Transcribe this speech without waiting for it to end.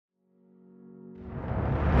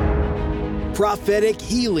Prophetic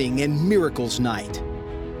Healing and Miracles Night.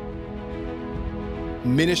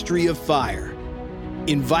 Ministry of Fire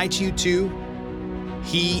invites you to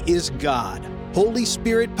He is God, Holy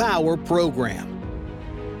Spirit Power Program.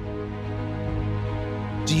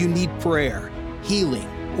 Do you need prayer, healing,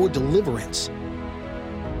 or deliverance?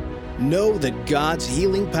 Know that God's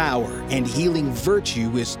healing power and healing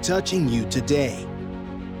virtue is touching you today.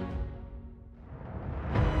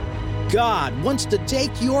 God wants to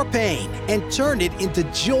take your pain and turn it into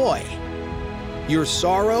joy, your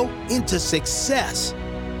sorrow into success.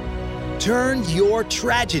 Turn your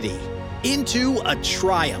tragedy into a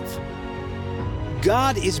triumph.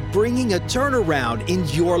 God is bringing a turnaround in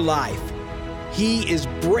your life. He is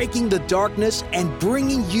breaking the darkness and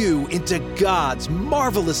bringing you into God's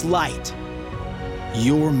marvelous light.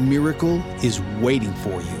 Your miracle is waiting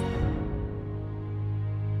for you.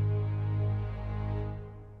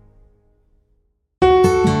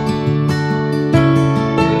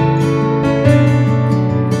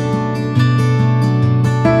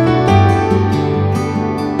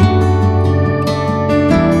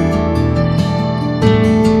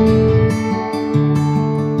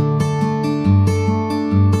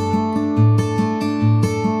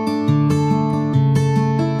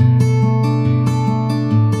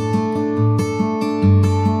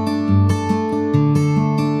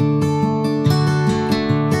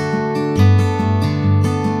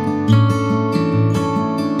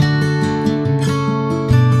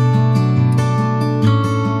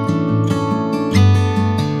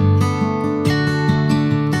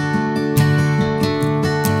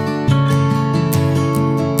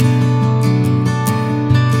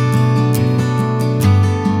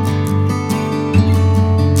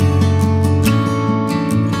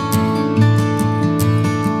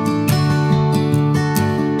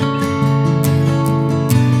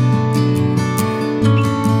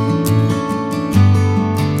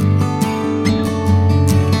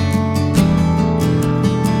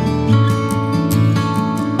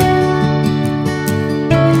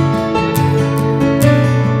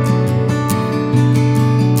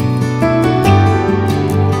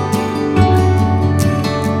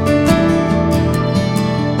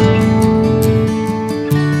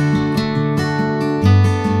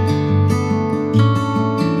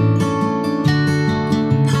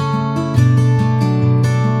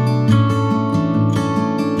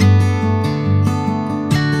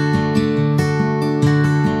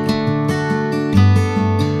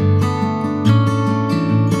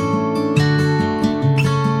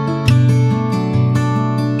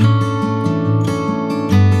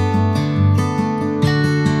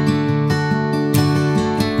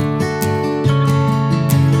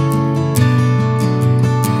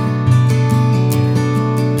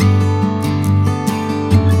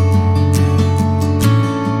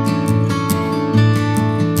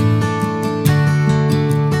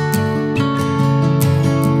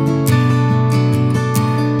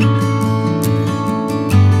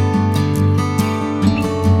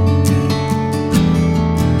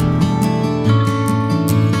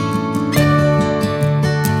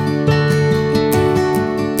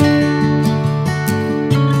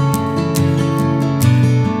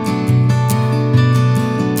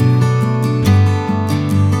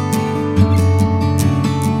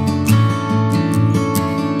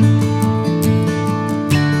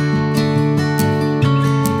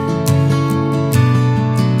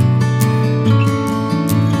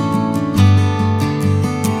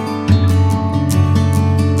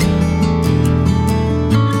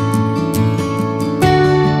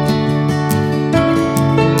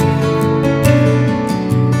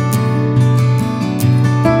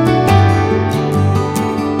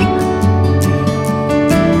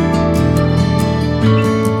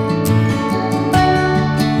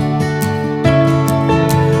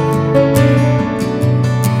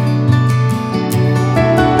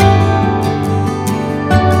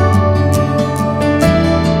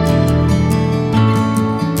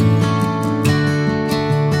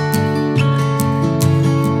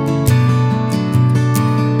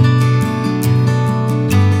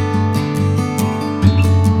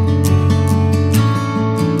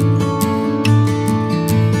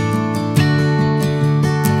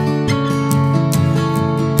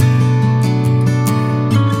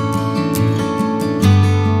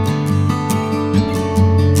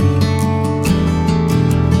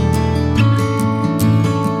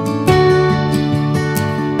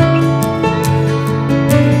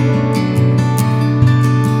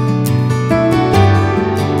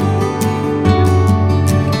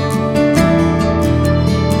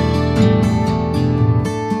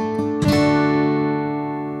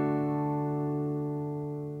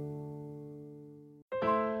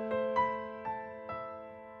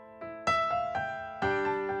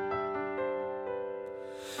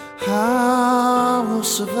 will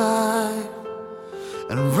survive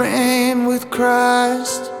and reign with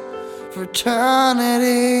Christ for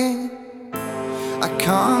eternity. I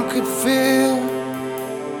conquered fear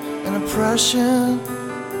and oppression.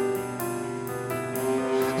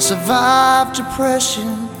 I survived depression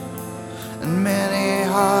and many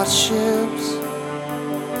hardships.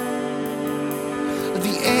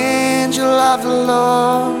 The angel of the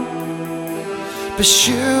Lord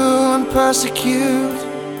pursue and persecute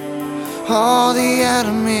all the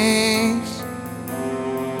enemies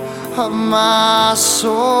of my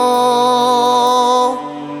soul.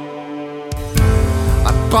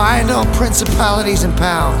 I bind all principalities and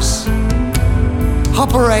powers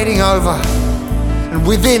operating over and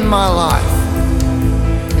within my life.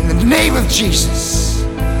 In the name of Jesus,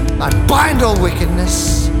 I bind all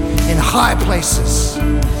wickedness in high places.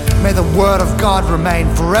 May the word of God remain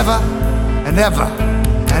forever and ever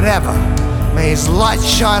and ever. May his light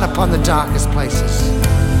shine upon the darkest places,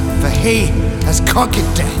 for he has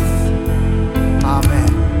conquered death. Amen.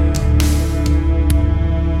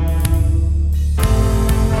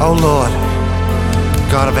 O Lord,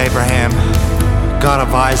 God of Abraham, God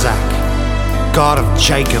of Isaac, God of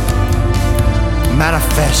Jacob,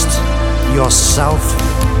 manifest yourself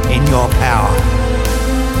in your power.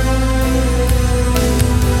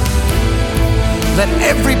 Let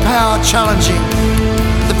every power challenging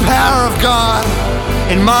the power of God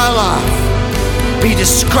in my life be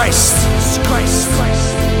disgraced.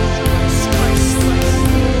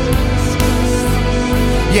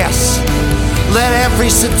 Yes, let every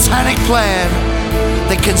satanic plan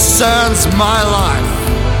that concerns my life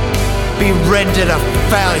be rendered a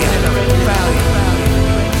failure.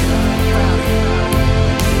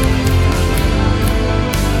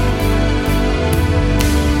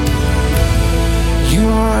 You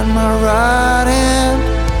are in my right hand,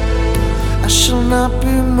 I shall not be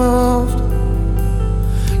moved.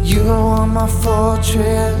 You are my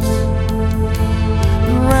fortress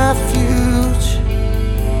and refuge.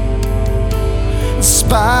 In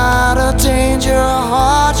spite of danger or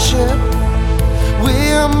hardship,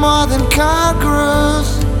 we are more than conquerors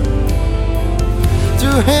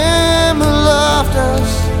through him who loved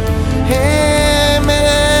us. Amen.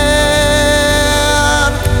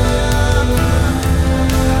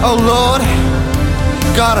 Oh Lord,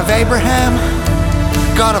 God of Abraham,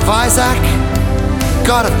 God of Isaac,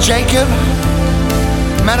 God of Jacob,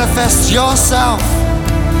 manifest yourself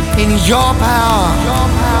in your power.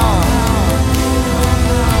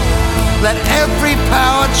 Let every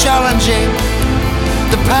power challenging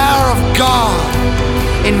the power of God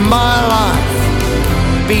in my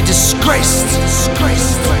life be disgraced.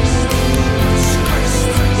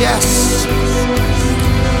 Yes.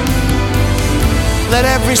 Let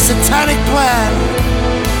every satanic plan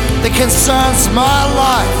that concerns my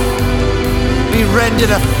life be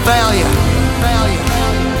rendered a failure.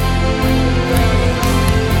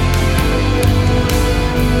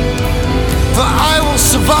 For I will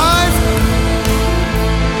survive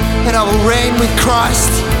and I will reign with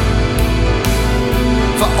Christ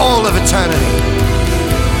for all of eternity.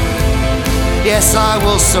 Yes, I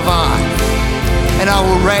will survive and I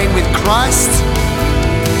will reign with Christ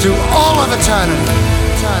through all of eternity.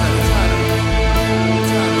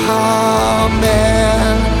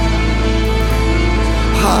 Amen.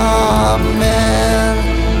 Amen.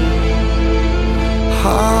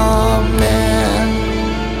 Amen.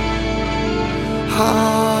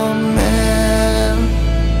 Amen.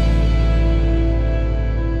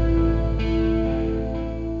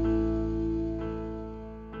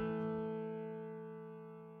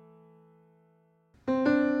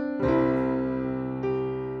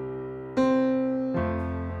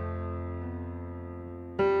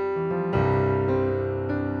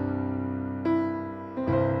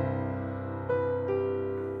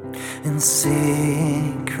 In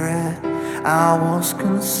secret, I was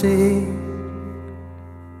conceived.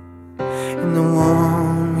 In the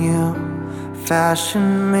womb, you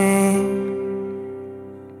fashioned me.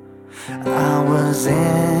 I was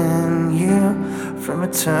in you from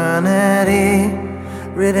eternity,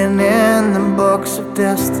 written in the books of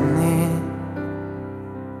destiny.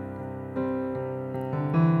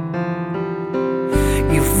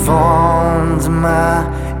 You formed my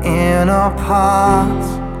inner parts.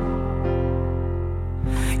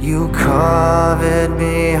 You covered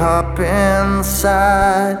me up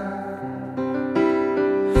inside.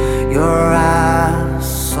 Your eyes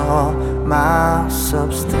saw my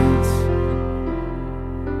substance.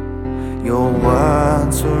 Your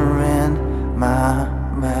words were in my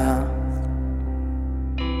mouth.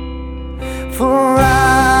 For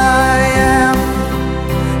I am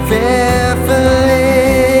fearfully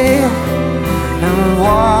and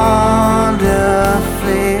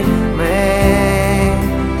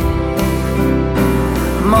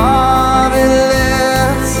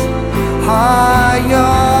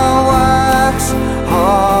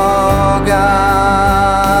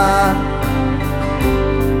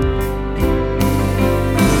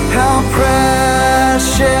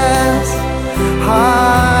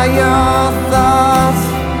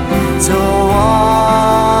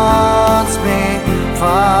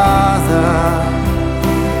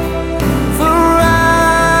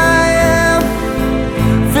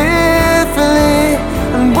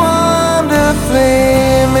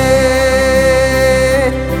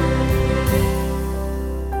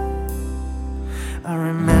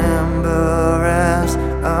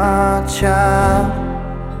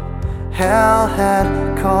hell had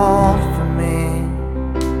called for me.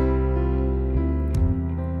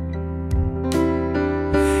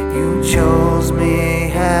 You chose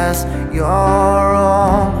me as your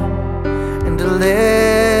own and delivered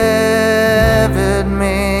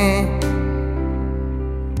me.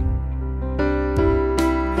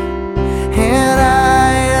 And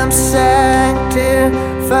I am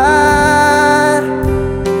sanctified.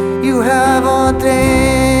 You have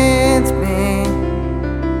ordained me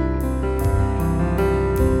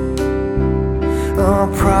a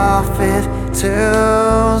prophet to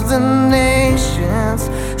the nations.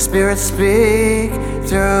 Spirit, speak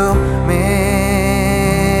through me.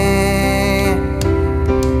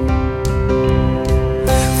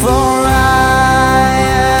 For I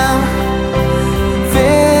am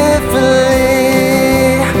fearfully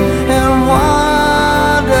and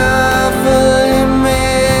wonderfully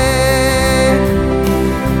made.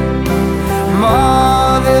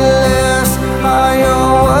 Marvelous are your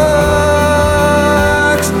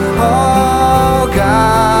works, oh God.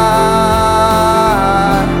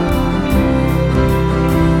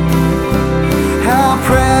 How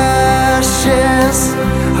precious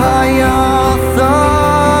are your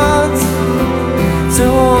thoughts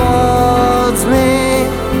towards me,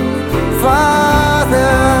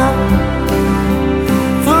 Father.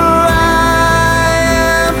 For I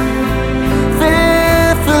am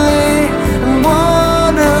fearfully and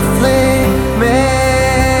wonderfully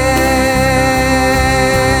made.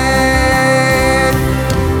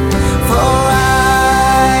 For I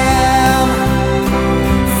am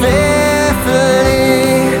fearfully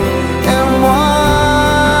and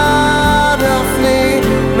wonderfully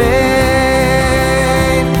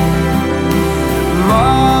made.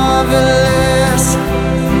 Marvelous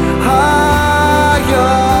are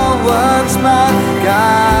your works, my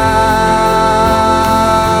God.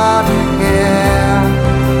 Yeah.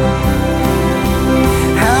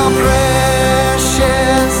 How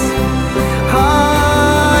precious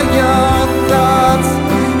are your thoughts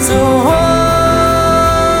towards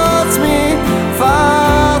me,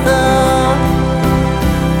 Father.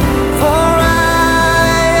 For I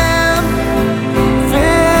am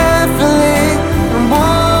fearfully and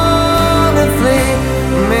wonderfully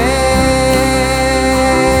made.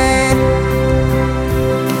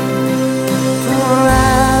 For I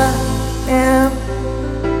am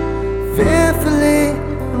fearfully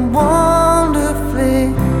and wonderfully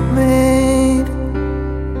made.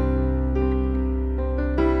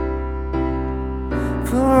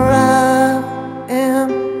 For I am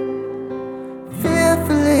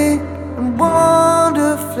fearfully and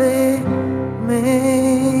wonderfully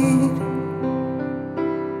made.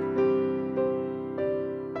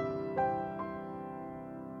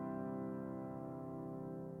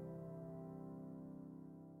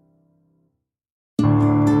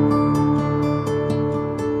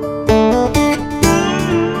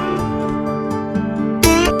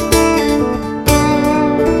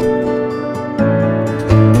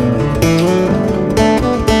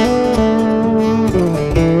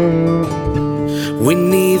 We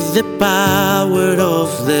need the power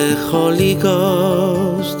of the Holy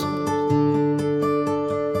Ghost.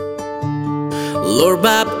 Lord,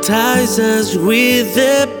 baptize us with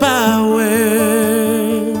the power.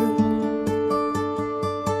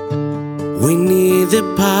 We need the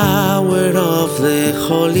power of the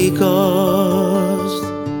Holy Ghost.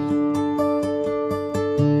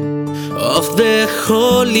 Of the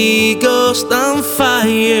Holy Ghost on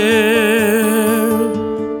fire.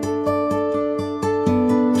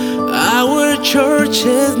 Our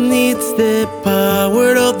churches needs the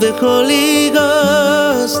power of the Holy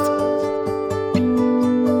Ghost.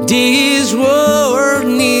 This world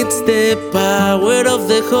needs the power of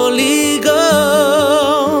the Holy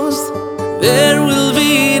Ghost. There will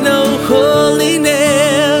be no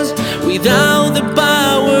holiness without the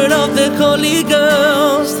power of the Holy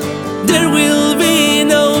Ghost. There will be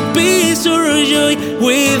no peace or joy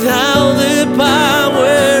without the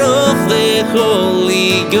power of the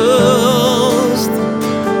Holy Ghost.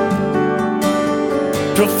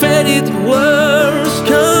 Prophetic words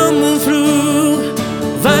coming through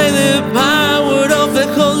by the power of the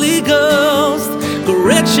Holy Ghost.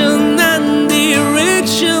 Correction and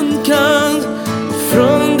direction comes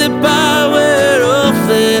from the power of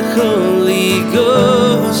the Holy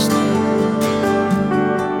Ghost.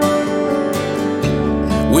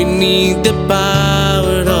 We need the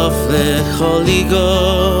power of the Holy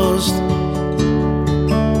Ghost.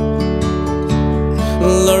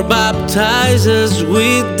 Lord, baptize us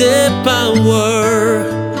with the power.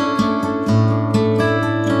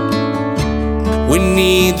 We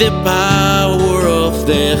need the power of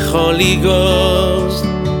the Holy Ghost.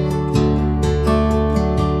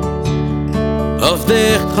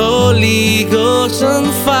 the Holy Ghost on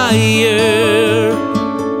fire.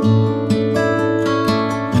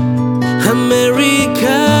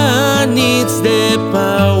 America needs the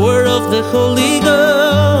power of the Holy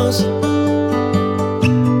Ghost.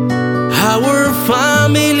 Our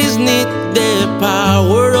families need the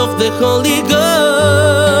power of the Holy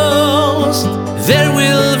Ghost. There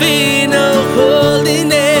will be no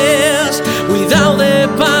holiness without the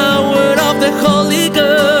power of the Holy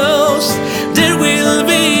Ghost. There will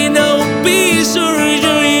be no peace or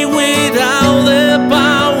joy without the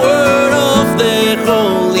power of the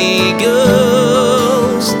Holy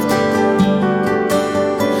Ghost.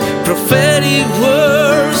 Prophetic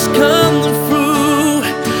words come through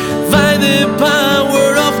by the power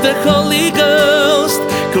of the Holy Ghost.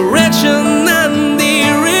 Correction and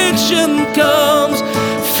direction comes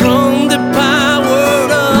from the power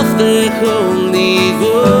of the Holy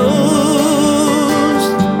Ghost.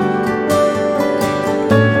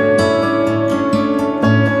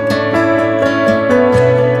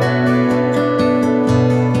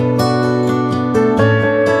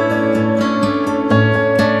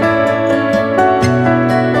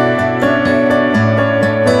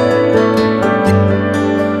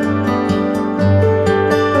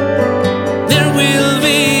 There will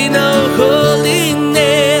be no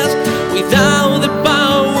holiness without the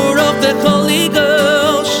power of the Holy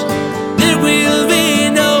Ghost. There will be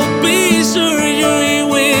no peace or joy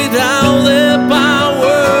without the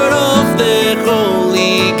power of the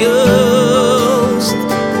Holy Ghost.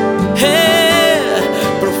 Hey,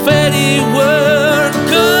 prophetic word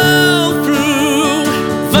go through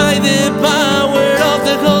by the power of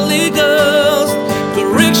the Holy Ghost.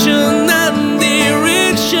 Correction and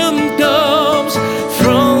direction comes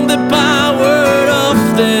from the power of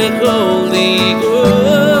the Holy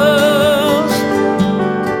Ghost.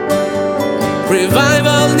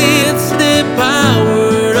 Revival needs the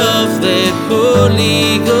power of the Holy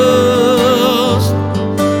Ghost.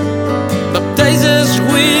 Baptize us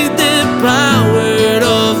with the power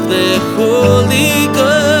of the Holy Ghost.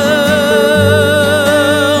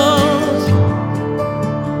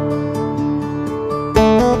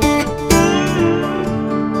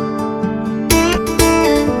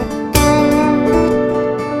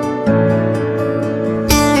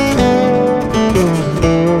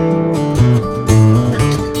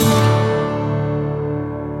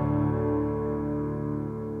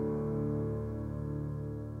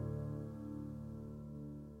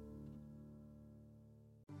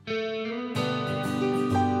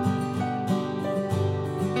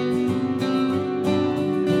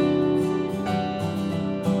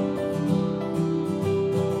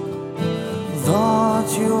 Lord,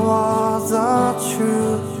 you are the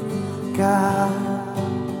true God,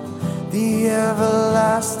 the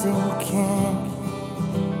everlasting King.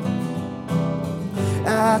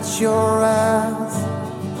 At your wrath,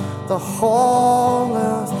 the whole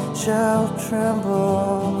earth shall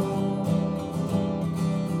tremble.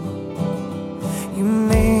 You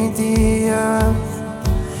made the earth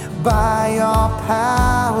by your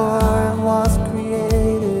power, it was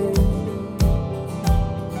created.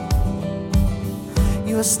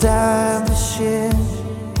 You establish it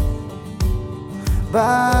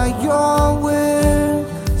by your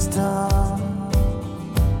wisdom.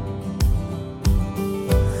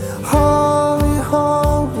 Holy,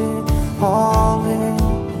 holy, holy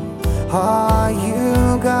are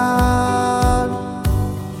you, God.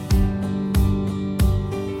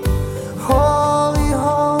 Holy,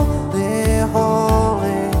 holy,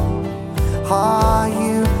 holy are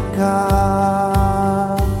you, God.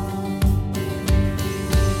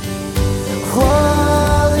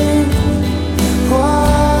 Worthy,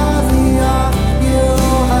 worthy are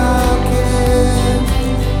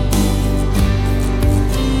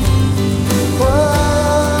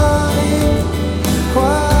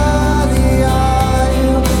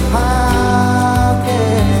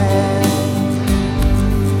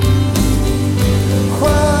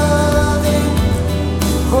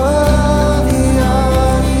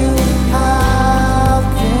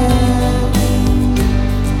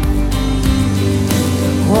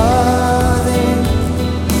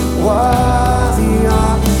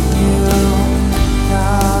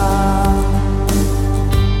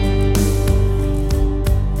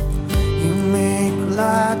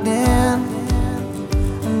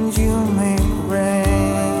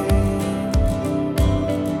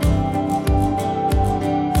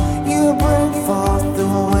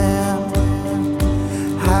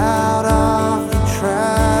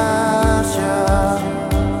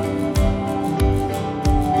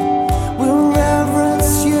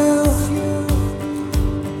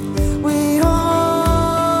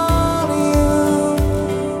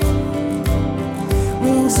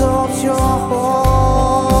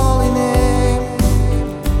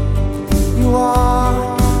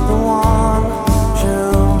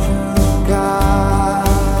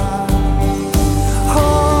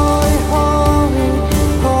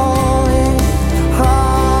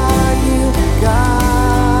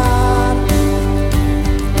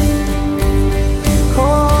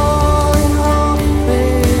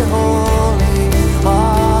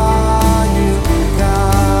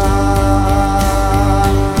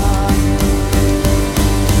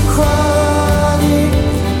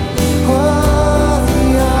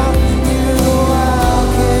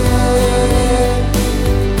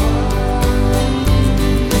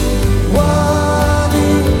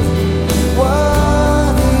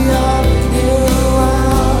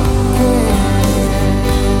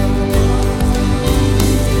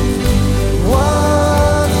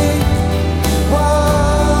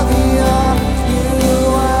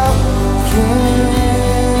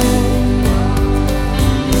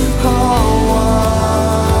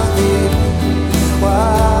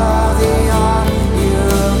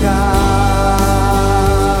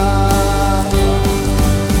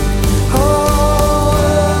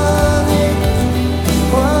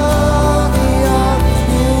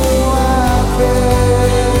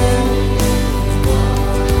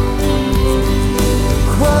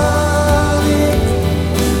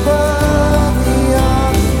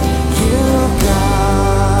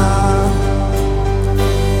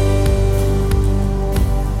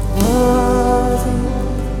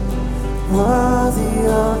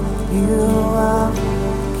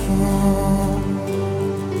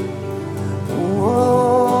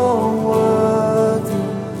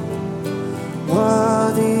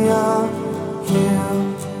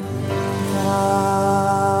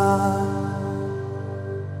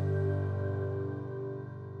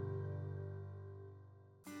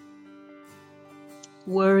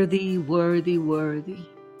Worthy, worthy, worthy.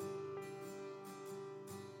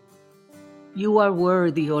 You are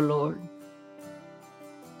worthy, O Lord,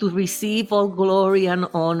 to receive all glory and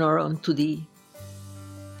honor unto thee.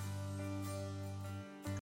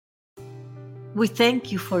 We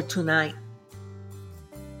thank you for tonight.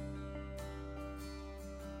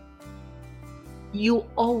 You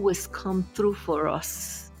always come through for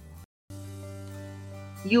us.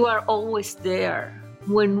 You are always there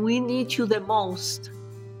when we need you the most.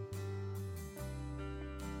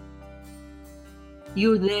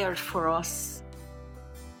 You're there for us.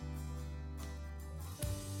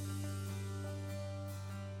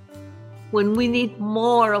 When we need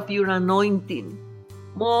more of your anointing,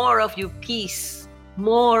 more of your peace,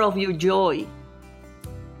 more of your joy,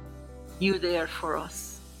 you're there for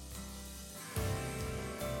us.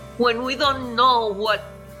 When we don't know what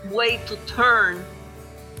way to turn,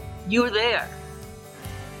 you're there.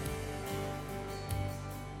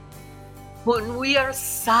 When we are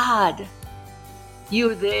sad,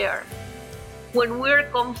 you're there. When we're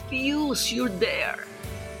confused, you're there.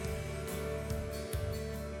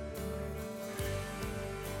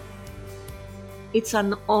 It's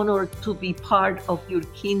an honor to be part of your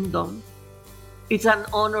kingdom. It's an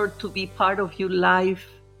honor to be part of your life.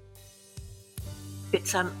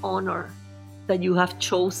 It's an honor that you have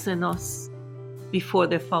chosen us before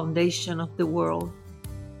the foundation of the world.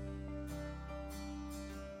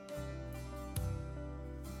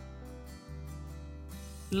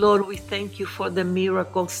 Lord, we thank you for the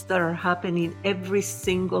miracles that are happening every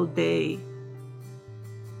single day.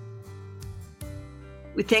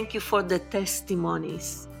 We thank you for the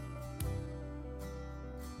testimonies.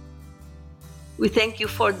 We thank you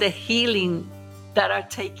for the healing that are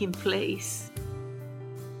taking place.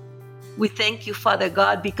 We thank you, Father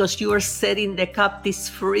God, because you are setting the captives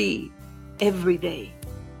free every day.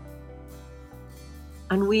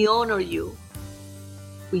 And we honor you.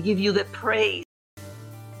 We give you the praise.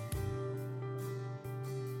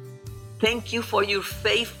 Thank you for your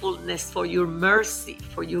faithfulness, for your mercy,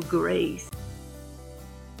 for your grace.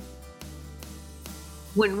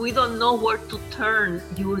 When we don't know where to turn,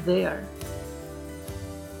 you're there.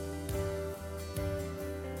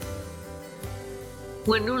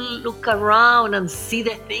 When we look around and see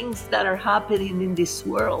the things that are happening in this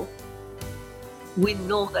world, we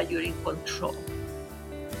know that you're in control.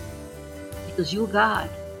 Because you're God,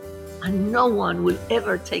 and no one will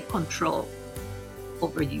ever take control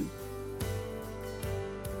over you.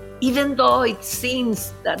 Even though it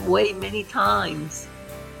seems that way many times,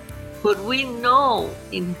 but we know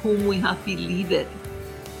in whom we have believed,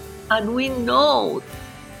 and we know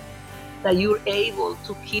that you're able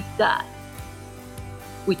to keep that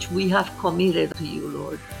which we have committed to you,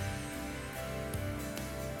 Lord.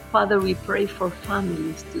 Father, we pray for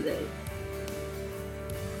families today.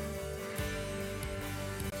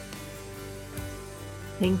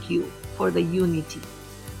 Thank you for the unity,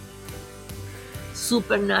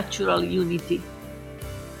 supernatural unity.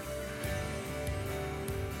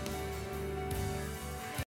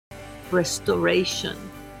 Restoration,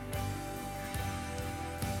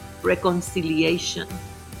 reconciliation.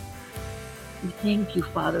 We thank you,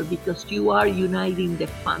 Father, because you are uniting the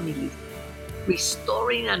families,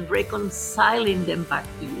 restoring and reconciling them back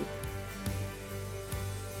to you.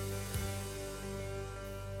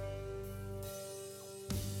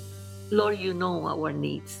 Lord, you know our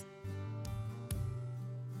needs.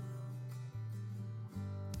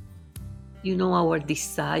 You know our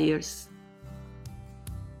desires.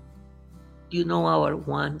 You know our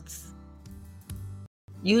wants.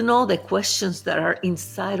 You know the questions that are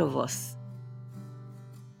inside of us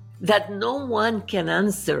that no one can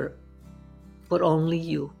answer but only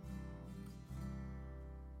you.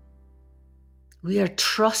 We are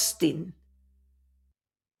trusting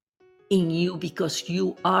in you because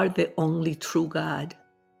you are the only true God.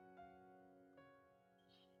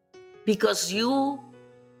 Because you,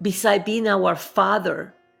 beside being our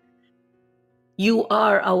Father, you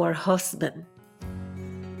are our husband.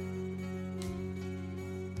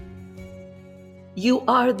 You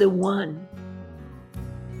are the one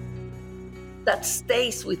that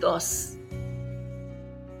stays with us,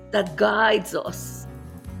 that guides us,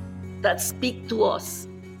 that speaks to us.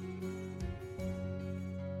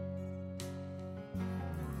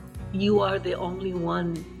 You are the only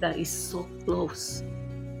one that is so close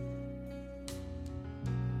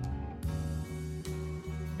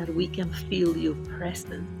that we can feel your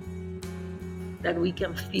presence, that we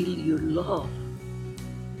can feel your love,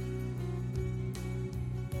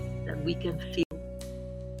 that we can feel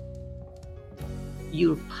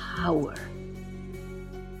your power.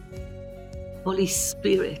 Holy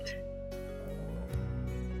Spirit,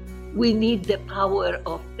 We need the power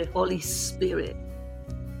of the Holy Spirit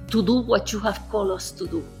to do what you have called us to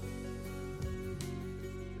do.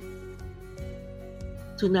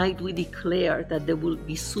 Tonight we declare that there will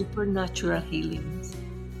be supernatural healings,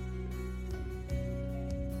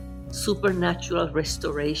 supernatural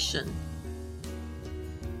restoration,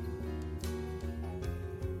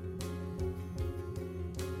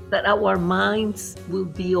 that our minds will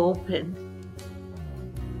be open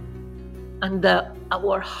and that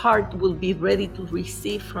our heart will be ready to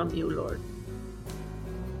receive from you, Lord.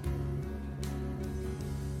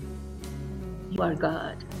 You are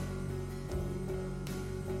God.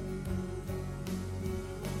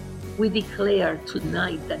 We declare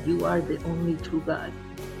tonight that you are the only true God,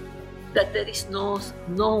 that there is no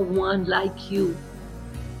one like you.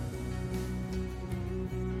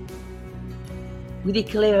 We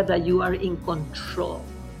declare that you are in control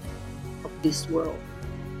of this world.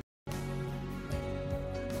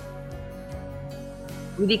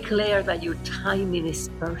 We declare that your timing is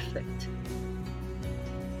perfect.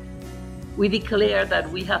 We declare that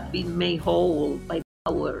we have been made whole by the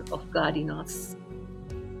power of God in us.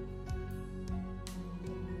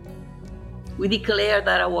 We declare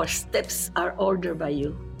that our steps are ordered by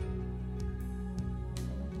you.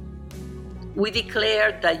 We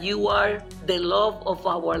declare that you are the love of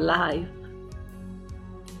our life.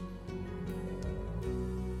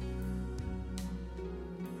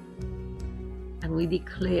 And we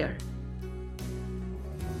declare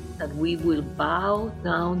that we will bow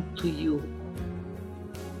down to you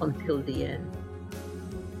until the end.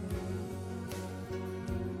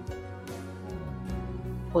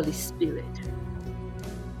 Holy Spirit,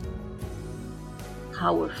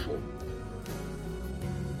 powerful,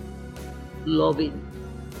 loving,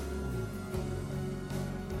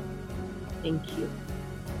 thank you.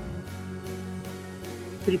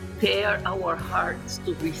 Prepare our hearts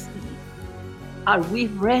to receive. Are we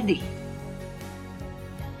ready?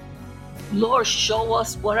 Lord, show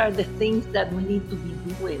us what are the things that we need to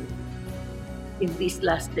be doing in these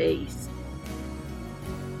last days.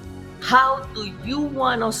 How do you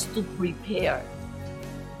want us to prepare?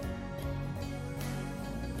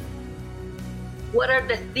 What are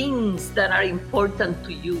the things that are important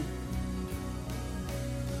to you?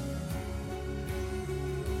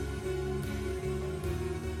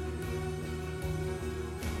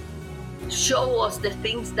 Show us the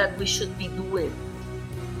things that we should be doing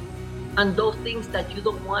and those things that you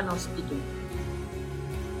don't want us to do.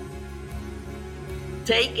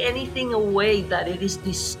 Take anything away that it is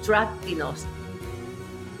distracting us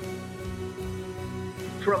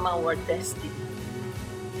from our destiny.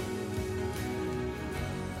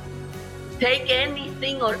 Take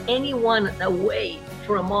anything or anyone away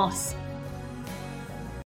from us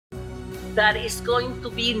that is going to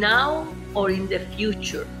be now or in the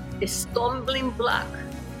future a stumbling block.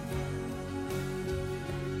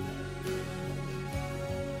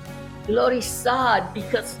 Lord, is sad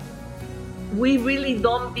because we really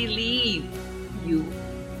don't believe you.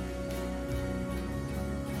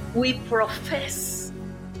 We profess,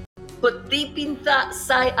 but deep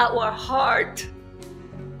inside our heart,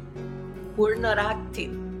 we're not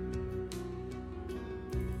acting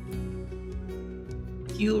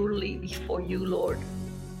purely before you, Lord.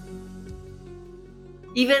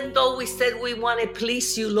 Even though we said we want to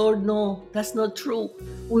please you, Lord, no, that's not true.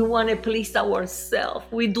 We want to please ourselves.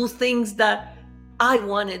 We do things that I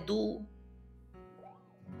want to do.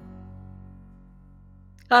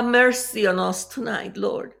 Have mercy on us tonight,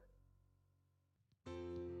 Lord.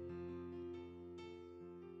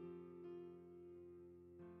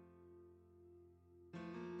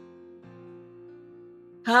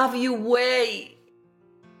 Have your way.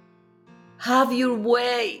 Have your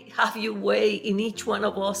way. Have your way in each one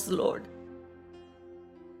of us, Lord.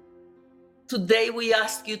 Today we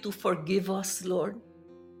ask you to forgive us, Lord,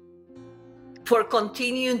 for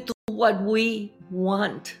continuing to do what we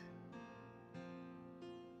want.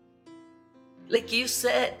 Like you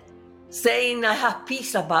said, saying I have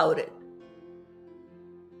peace about it.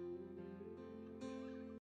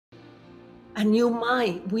 And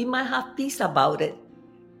we might have peace about it.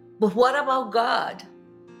 But what about God?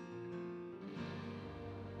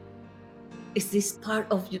 Is this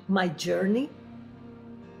part of my journey?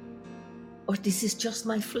 Or this is just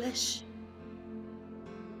my flesh?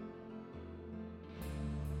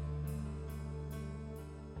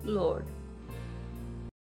 Lord,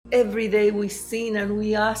 every day we sin and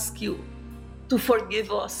we ask you to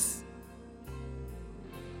forgive us.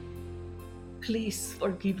 Please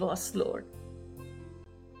forgive us, Lord.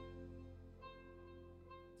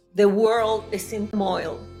 The world is in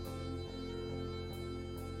turmoil.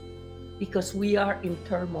 because we are in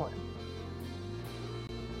turmoil.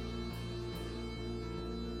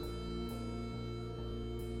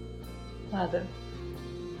 Father,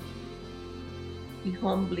 we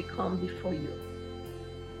humbly come before you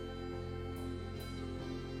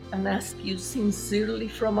and ask you sincerely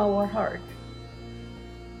from our heart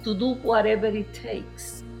to do whatever it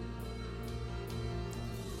takes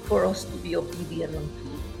for us to be obedient unto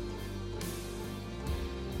you,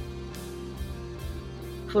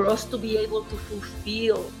 for us to be able to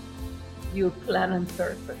fulfill your plan and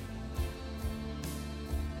purpose.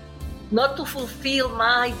 Not to fulfill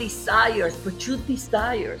my desires, but your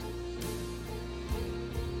desires.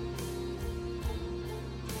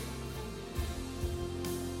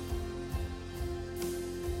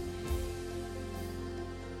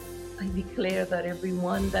 I declare that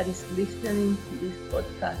everyone that is listening to this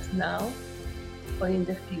podcast now or in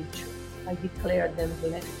the future, I declare them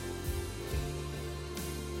blessed.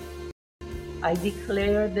 I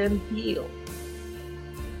declare them healed.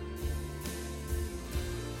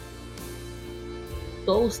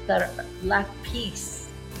 Those that lack peace,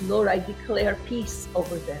 Lord, I declare peace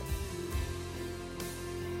over them.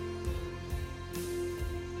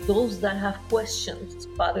 Those that have questions,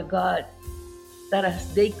 Father God, that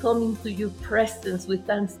as they come into your presence with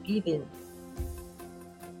thanksgiving,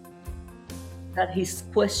 that his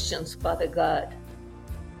questions, Father God,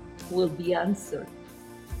 will be answered.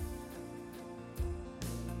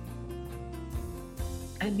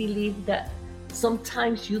 I believe that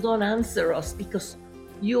sometimes you don't answer us because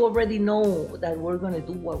you already know that we're going to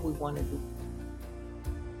do what we want to do.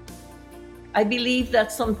 I believe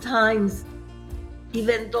that sometimes,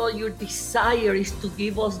 even though your desire is to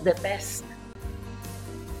give us the best,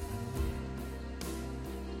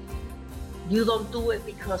 you don't do it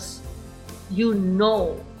because you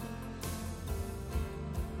know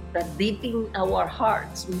that deep in our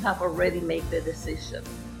hearts we have already made the decision.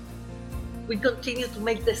 We continue to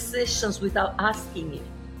make decisions without asking you.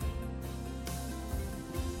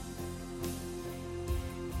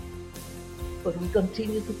 But we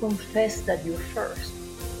continue to confess that you're first.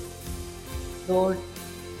 Lord,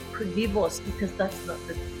 forgive us because that's not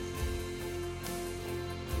the truth.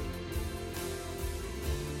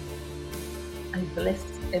 I bless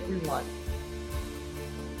everyone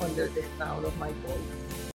under the sound of my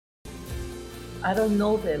voice. I don't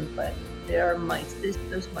know them, but they are my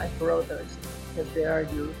sisters, my brothers, because they are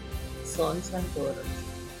your sons and daughters.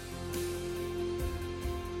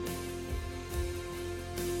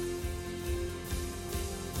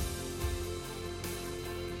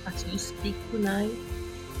 As you speak tonight,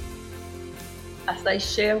 as I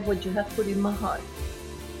share what you have put in my heart,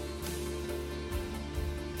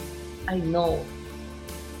 I know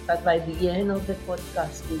that by the end of the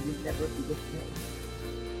podcast, we will never be the same.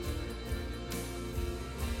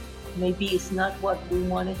 Maybe it's not what we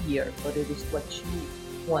want to hear, but it is what you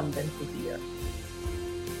want them to hear.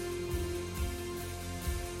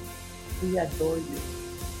 We adore you.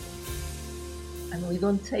 And we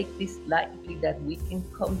don't take this lightly that we can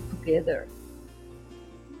come together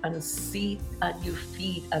and sit at your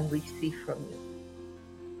feet and receive from you.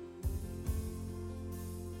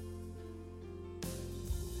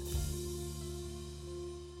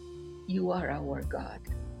 You are our God.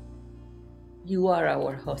 You are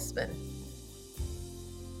our husband.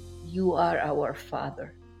 You are our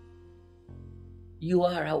Father. You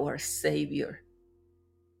are our Savior.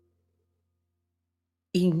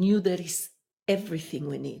 In you there is everything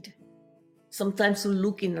we need. Sometimes we're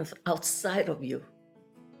looking outside of you,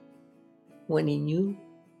 when in you,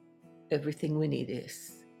 everything we need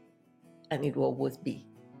is, and it will always be.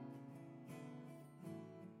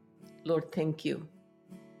 Lord, thank you.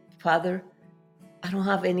 Father, I don't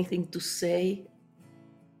have anything to say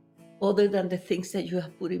other than the things that you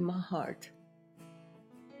have put in my heart.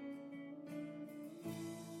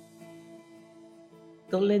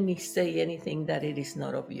 Don't let me say anything that it is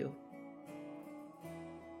not of you.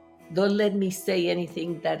 Don't let me say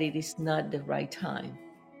anything that it is not the right time.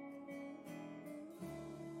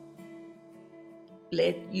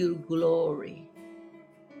 Let your glory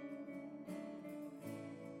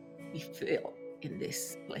be filled in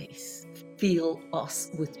this place. Fill us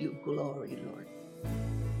with your glory, Lord.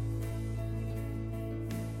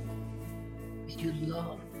 With your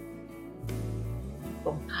love,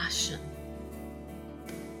 compassion,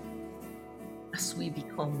 as we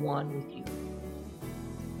become one with you.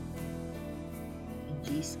 In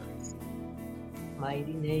Jesus'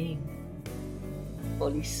 mighty name,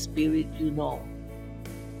 Holy Spirit, you know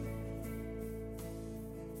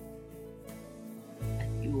that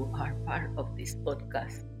you are part of this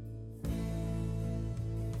podcast.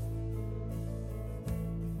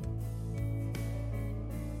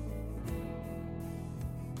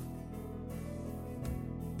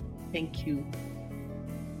 Thank you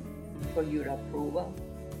for your approval.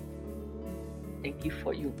 Thank you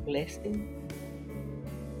for your blessing.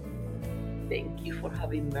 Thank you for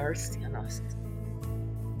having mercy on us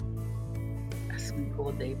as we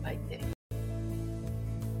go day by day.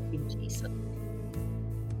 In Jesus' name,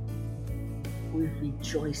 we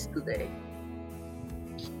rejoice today.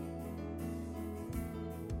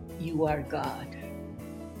 You are God,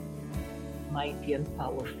 mighty and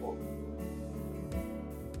powerful.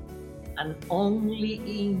 And only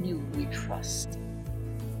in you we trust.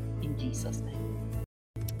 In Jesus' name.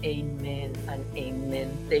 Amen and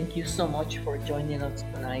amen. Thank you so much for joining us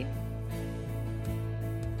tonight.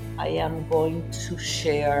 I am going to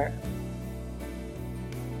share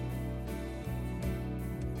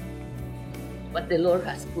what the Lord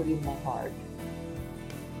has put in my heart.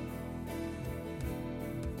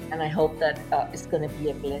 And I hope that it's going to be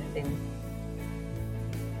a blessing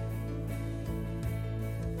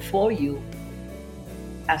for you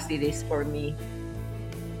as it is for me.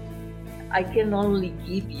 I can only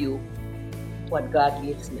give you what God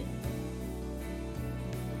gives me.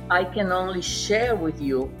 I can only share with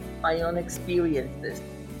you my own experiences.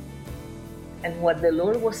 And what the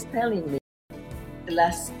Lord was telling me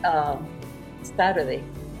last Saturday,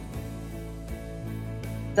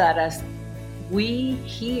 that as we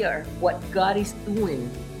hear what God is doing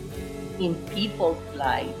in people's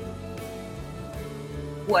lives,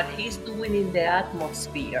 what He's doing in the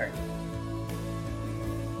atmosphere,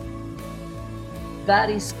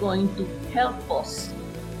 that is going to help us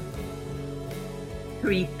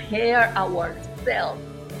prepare ourselves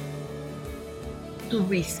to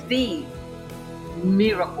receive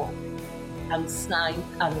miracles and signs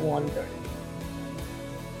and wonders.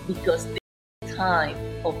 Because this time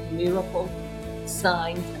of miracles,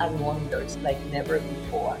 signs and wonders like never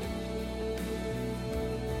before.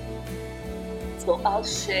 So I'll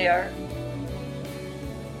share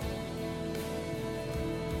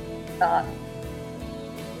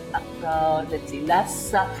let's see, last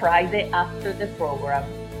Friday after the program,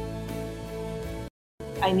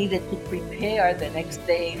 I needed to prepare the next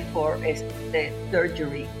day for the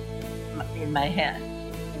surgery in my hand,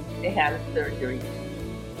 the hand surgery.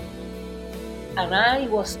 And I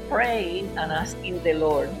was praying and asking the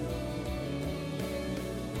Lord,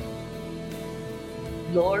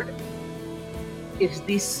 Lord, if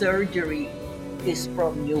this surgery is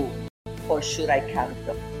from you, or should I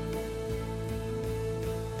cancel?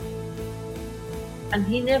 And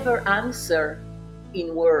He never answered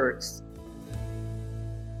in words.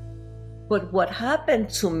 But what happened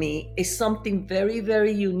to me is something very,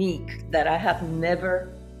 very unique that I have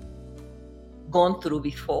never gone through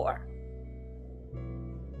before.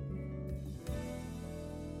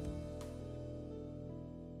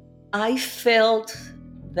 I felt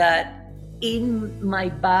that in my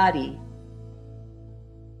body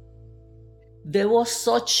there was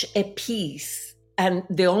such a peace. And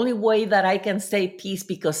the only way that I can say peace,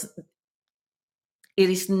 because it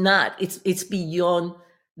is not, it's beyond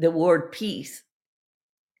the word peace.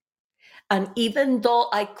 And even though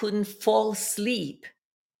I couldn't fall asleep,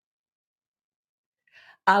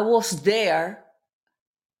 I was there,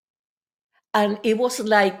 and it was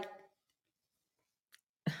like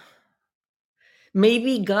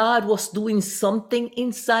maybe God was doing something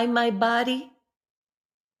inside my body,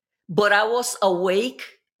 but I was awake,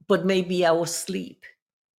 but maybe I was asleep.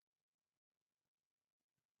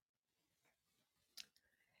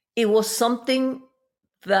 It was something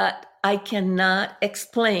that I cannot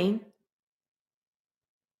explain.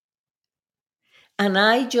 And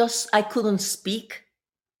I couldn't speak.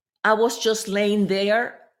 I was just laying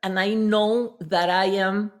there, and I know that I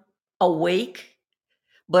am awake,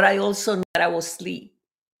 but I also know that I was asleep.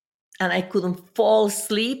 And I couldn't fall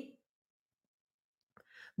asleep,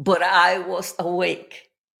 but I was awake.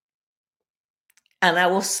 And I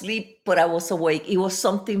was asleep, but I was awake. It was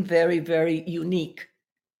something very, very unique.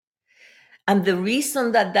 And the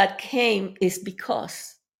reason that came is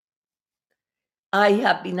because I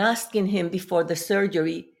have been asking Him before the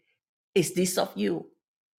surgery, is this of you?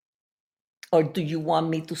 Or do you want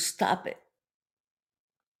me to stop it?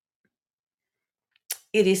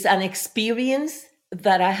 It is an experience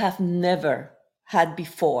that I have never had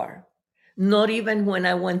before. Not even when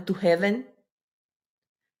I went to heaven.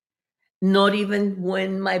 Not even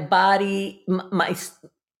when my body,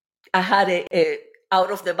 I had a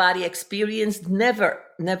out of the body experience.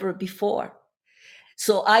 Never before.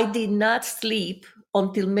 So I did not sleep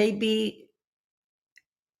until maybe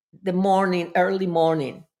the morning, early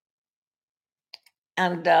morning.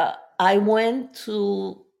 And I went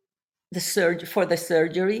to the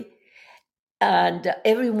surgery, And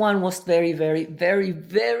everyone was very, very, very,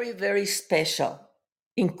 very, very special,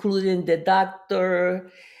 including the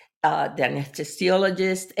doctor, the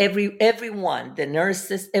anesthesiologist, everyone, the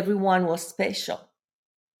nurses, everyone was special.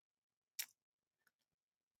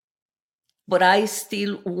 But I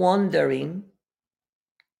still wondering,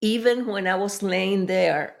 even when I was laying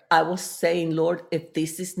there, I was saying, Lord, if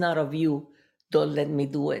this is not of you, don't let me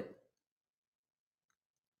do it.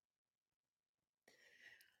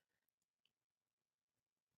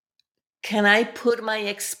 Can I put my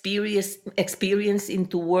experience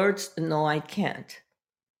into words? No, I can't.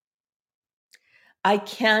 I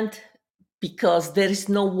can't, because there is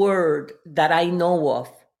no word that I know of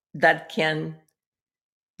that can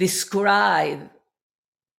describe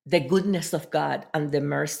the goodness of God and the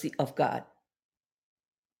mercy of God.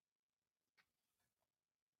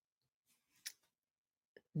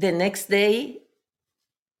 The next day,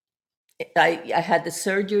 I had the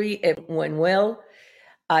surgery, it went well.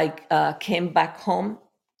 I came back home,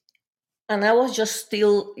 and I was just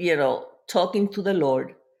still, talking to the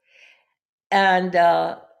Lord. And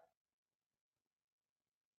I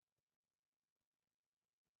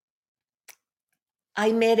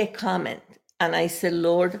made a comment, and I said,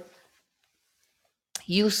 Lord,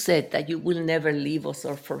 you said that you will never leave us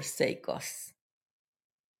or forsake us.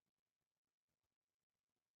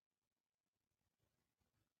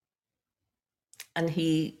 And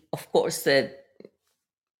he, of course, said,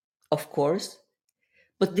 of course.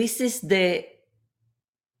 But this is the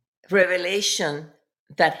revelation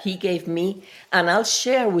that he gave me, and I'll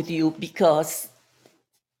share with you because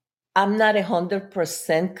I'm not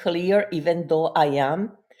 100% clear, even though I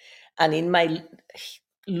am. And it might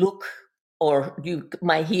look, or you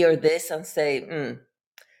might hear this and say,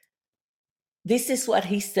 this is what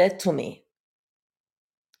he said to me.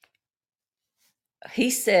 He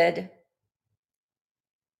said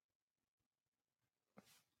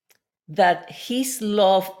that his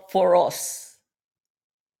love for us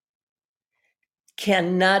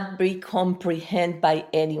cannot be comprehended by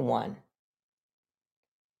anyone,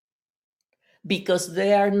 because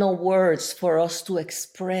there are no words for us to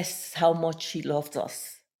express how much he loved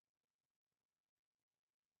us.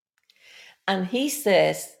 And he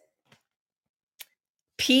says,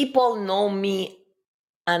 people know me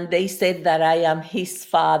and they said that I am his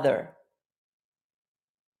father.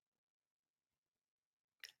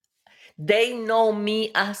 They know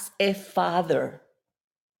me as a father.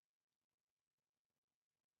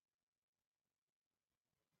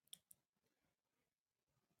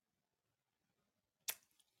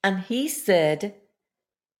 And he said,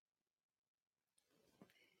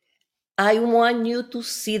 I want you to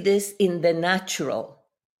see this in the natural.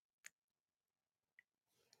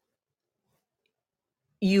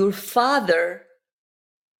 Your father,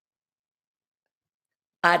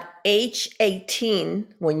 at age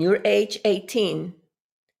 18, when you're age 18,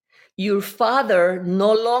 your father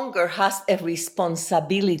no longer has a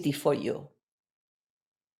responsibility for you.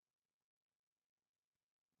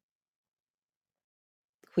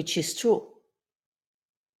 Which is true.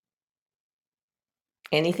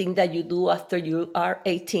 Anything that you do after you are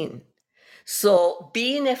 18. So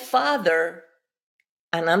being a father,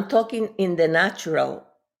 and I'm talking in the natural,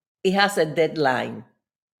 it has a deadline.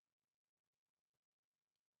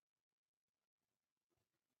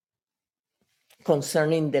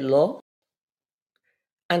 Concerning the law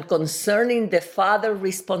and concerning the father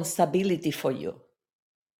responsibility for you.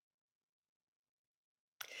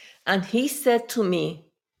 And he said to me,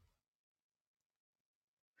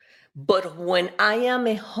 but when I am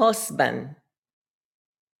a husband,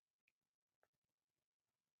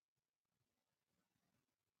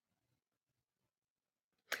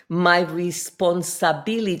 my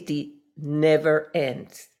responsibility never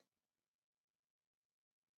ends.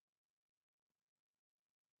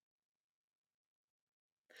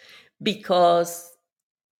 Because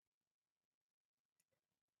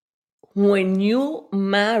when you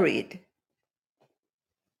married,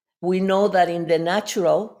 we know that in the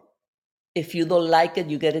natural, if you don't like it,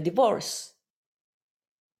 you get a divorce.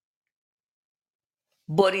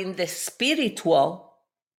 But in the spiritual,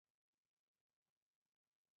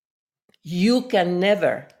 you can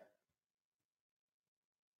never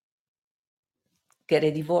get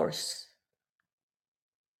a divorce.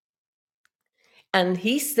 And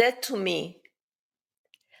he said to me,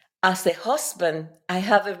 as a husband, I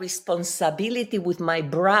have a responsibility with my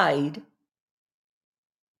bride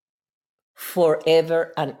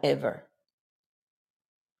forever and ever.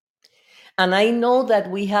 And I know that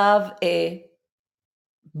we have a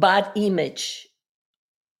bad image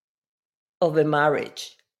of a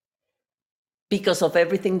marriage because of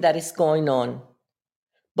everything that is going on.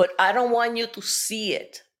 But I don't want you to see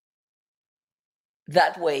it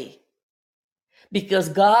that way, because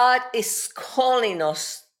God is calling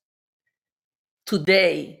us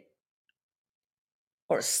today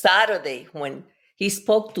or Saturday when he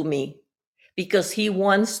spoke to me, because he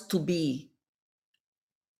wants to be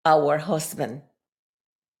our husband.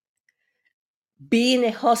 Being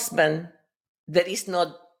a husband that is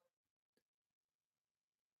not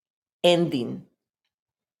ending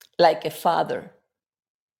like a father,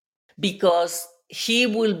 because he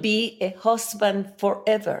will be a husband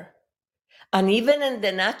forever. And even in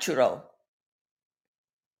the natural,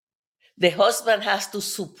 the husband has to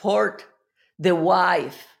support the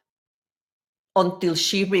wife until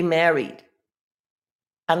she remarried.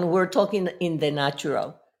 And we're talking in the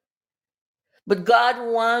natural. But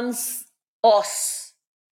God wants us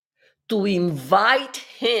to invite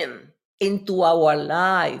him into our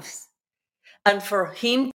lives and for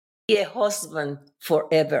him to be a husband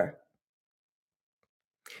forever.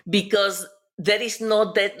 Because there is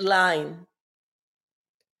no deadline,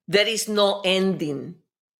 there is no ending.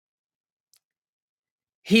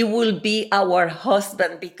 He will be our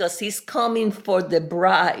husband because he's coming for the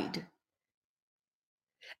bride.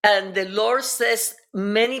 And the Lord says,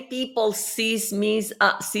 many people sees me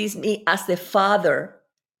as a father.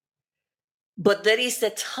 But there is a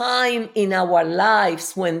time in our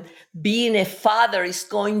lives when being a father is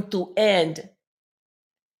going to end.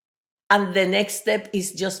 And the next step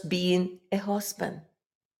is just being a husband.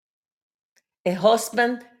 A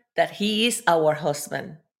husband that he is our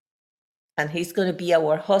husband. And he's going to be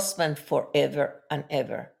our husband forever and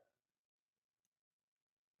ever.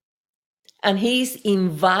 And he's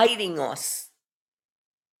inviting us.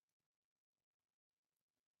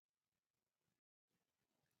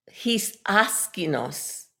 He's asking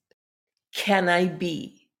us, can I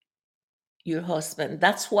be your husband?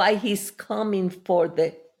 That's why he's coming for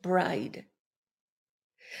the bride.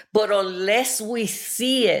 But unless we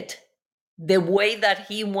see it the way that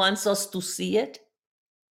he wants us to see it,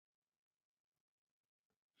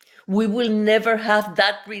 we will never have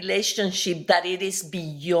that relationship that it is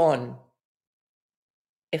beyond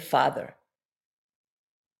a father.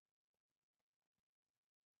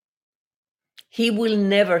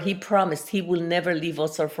 He promised he will never leave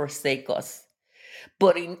us or forsake us.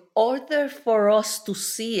 But in order for us to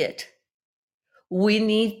see it, we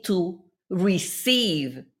need to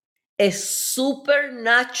receive a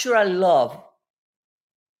supernatural love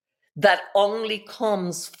that only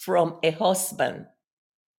comes from a husband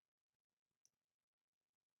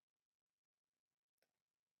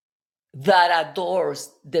that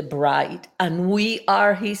adores the bride, and we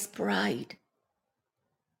are his bride.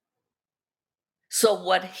 So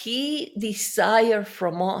what he desires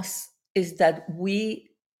from us is that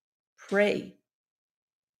we pray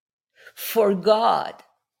for God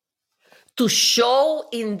to show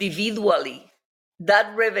individually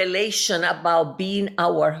that revelation about being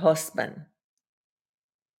our husband.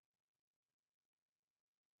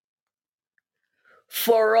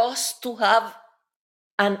 For us to have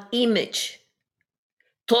an image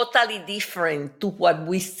totally different to what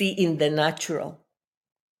we see in the natural.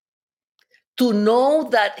 To know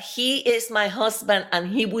that he is my husband and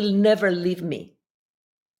he will never leave me.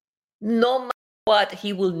 No matter what,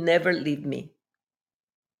 he will never leave me.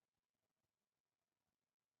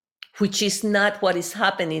 Which is not what is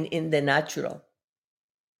happening in the natural.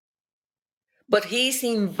 But he's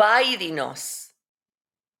inviting us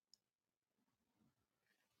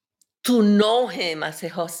to know him as a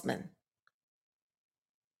husband.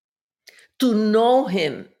 To know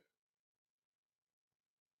him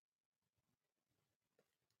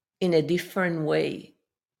in a different way,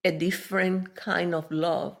 a different kind of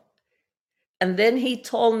love. And then he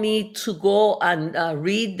told me to go and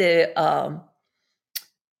read the,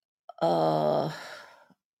 as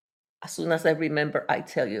soon as I remember, I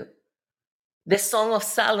tell you, the Song of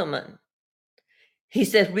Solomon. He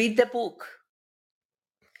said, read the book.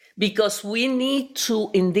 Because we need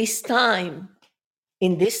to, in this time,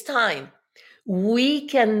 we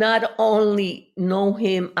can not only know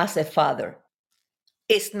him as a father.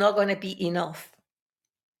 It's not going to be enough.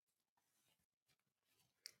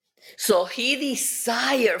 So he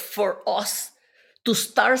desired for us to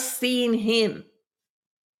start seeing him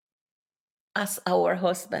as our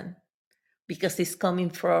husband, because he's coming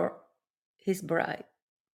for his bride.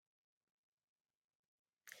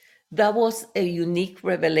 That was a unique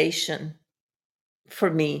revelation for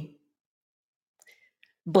me.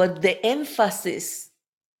 But the emphasis,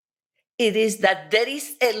 it is that there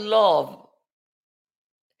is a love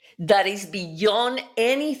that is beyond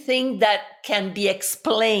anything that can be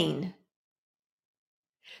explained,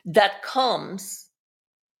 that comes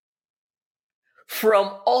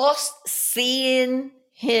from us seeing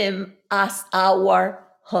him as our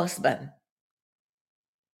husband.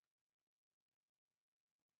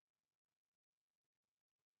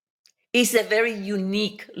 It's a very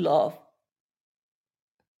unique love.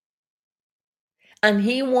 And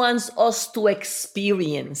he wants us to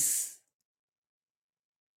experience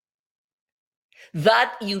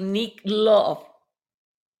that unique love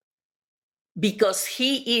because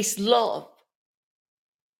he is love.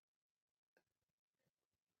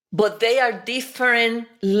 But they are different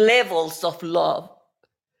levels of love.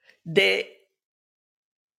 The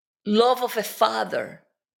love of a father,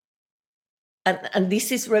 and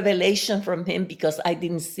this is revelation from him because I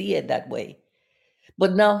didn't see it that way.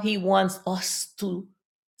 But now he wants us to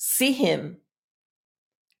see him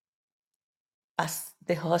as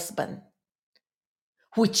the husband,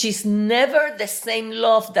 which is never the same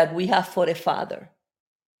love that we have for a father.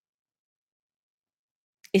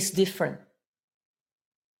 It's different.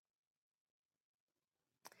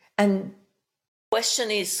 And the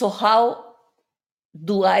question is, so how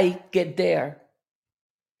do I get there?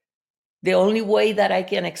 The only way that I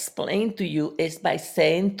can explain to you is by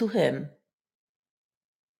saying to him,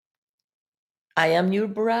 I am your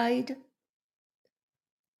bride,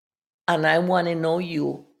 and I want to know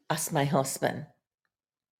you as my husband.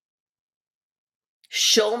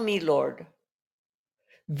 Show me, Lord,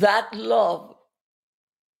 that love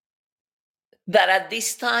that at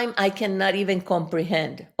this time I cannot even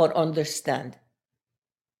comprehend or understand.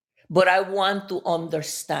 But I want to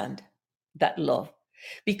understand that love.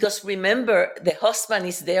 Because remember, the husband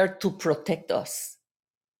is there to protect us.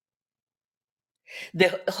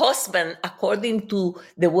 The husband, according to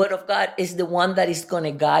the word of God, is the one that is going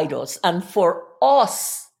to guide us. And for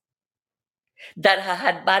us that have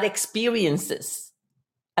had bad experiences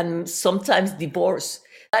and sometimes divorce,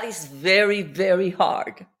 that is very, very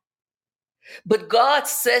hard. But God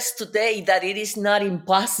says today that it is not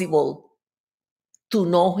impossible to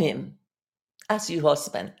know him as your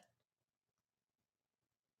husband.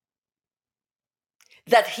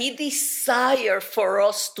 That he desires for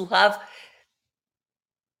us to have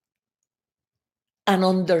an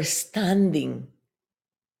understanding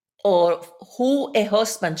of who a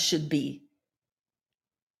husband should be.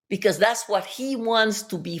 Because that's what he wants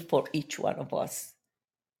to be for each one of us.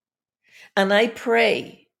 And I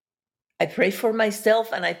pray for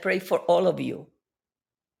myself and I pray for all of you,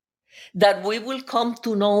 that we will come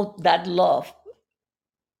to know that love.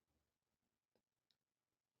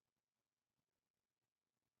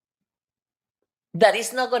 That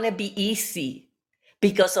is not going to be easy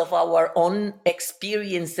because of our own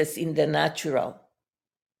experiences in the natural.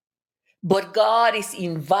 But God is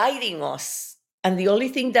inviting us. And the only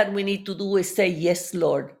thing that we need to do is say, yes,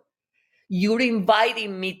 Lord, you're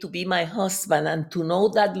inviting me to be my husband and to know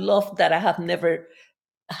that love that I have never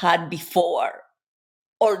had before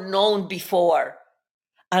or known before.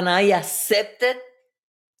 And I accept it.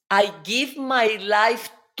 I give my life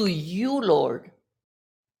to you, Lord.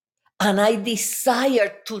 And I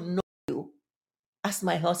desire to know you as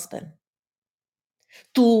my husband,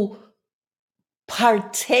 to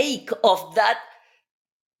partake of that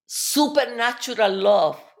supernatural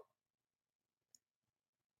love.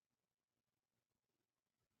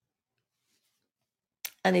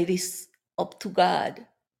 And it is up to God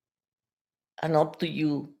and up to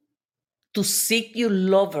you to seek your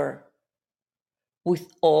lover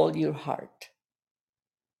with all your heart.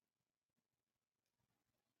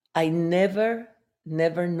 I never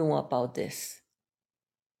knew about this.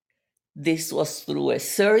 This was through a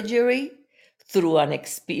surgery, through an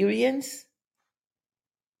experience.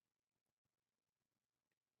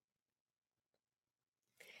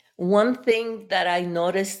 One thing that I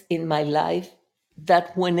noticed in my life,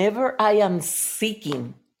 that whenever I am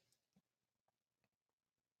seeking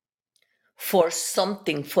for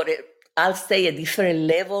something, I'll say a different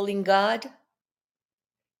level in God,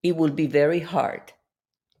 it will be very hard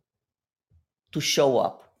to show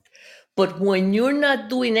up. But when you're not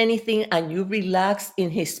doing anything and you relax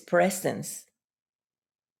in his presence,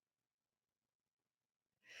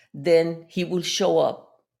 then he will show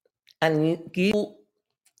up and give you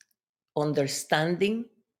understanding,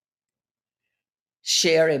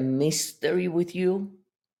 share a mystery with you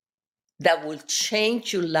that will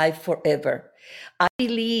change your life forever. I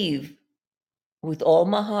believe with all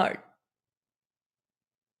my heart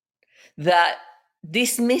that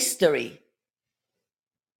this mystery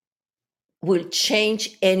will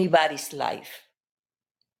change anybody's life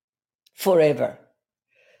forever,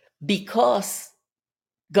 because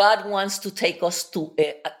God wants to take us to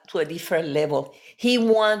a different level. He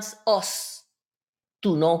wants us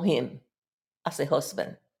to know him as a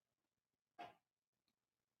husband.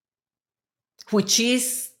 which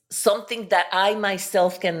is something that I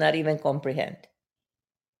myself cannot even comprehend.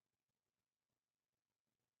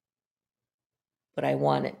 But I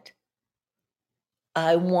want it.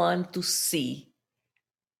 I want to see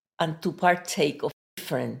and to partake of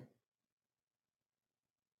different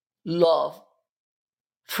love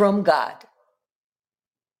from God.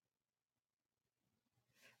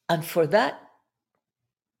 And for that,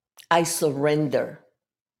 I surrender.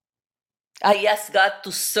 I ask God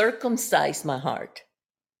to circumcise my heart.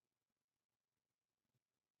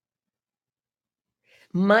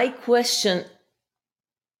 My question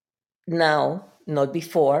now, not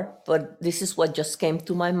before, but this is what just came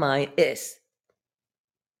to my mind is,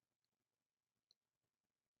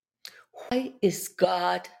 why is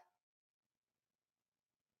God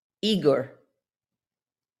eager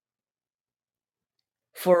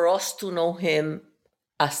for us to know him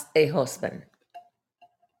as a husband?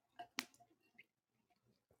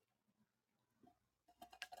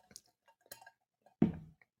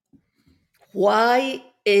 Why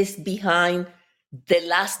is behind the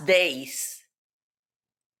last days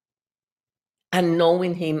and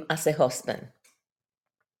knowing him as a husband?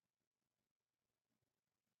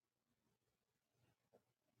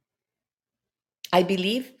 I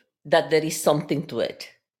believe that there is something to it.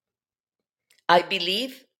 I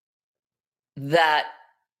believe that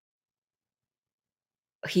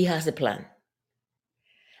he has a plan.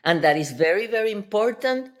 And that is very, very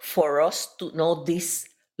important for us to know this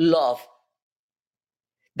love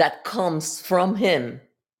that comes from him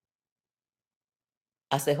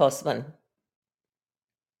as a husband.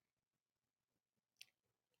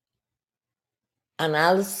 And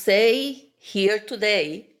I'll say here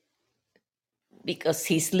today, because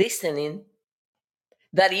he's listening,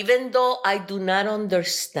 that even though I do not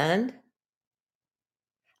understand,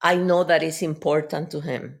 I know that it's important to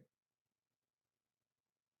him.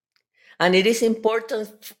 And it is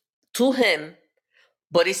important to him,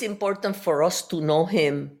 but it's important for us to know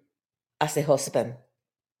him as a husband.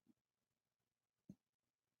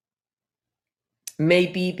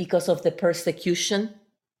 Maybe because of the persecution.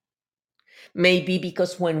 Maybe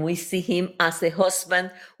because when we see him as a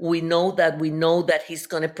husband, we know that he's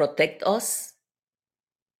going to protect us.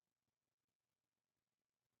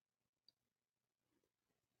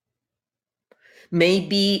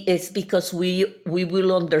 Maybe it's because we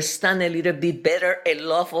will understand a little bit better a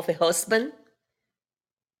love of a husband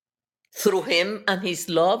through him and his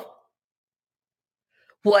love.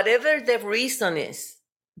 Whatever the reason is,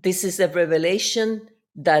 this is a revelation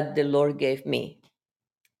that the Lord gave me,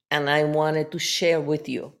 and I wanted to share with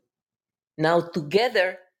you. Now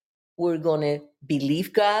together, we're going to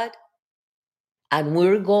believe God, and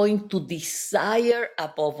we're going to desire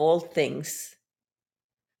above all things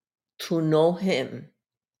to know him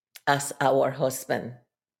as our husband,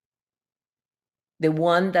 the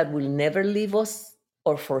one that will never leave us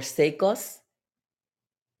or forsake us,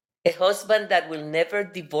 a husband that will never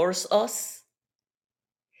divorce us,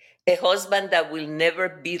 a husband that will never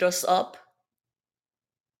beat us up,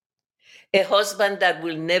 a husband that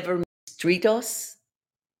will never mistreat us,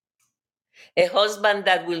 a husband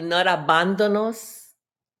that will not abandon us,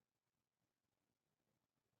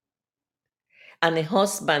 and a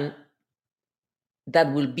husband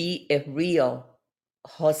that will be a real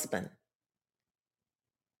husband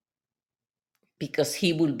because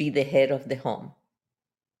he will be the head of the home.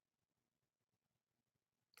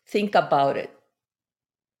 Think about it.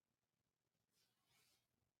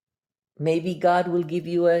 Maybe God will give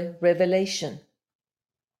you a revelation.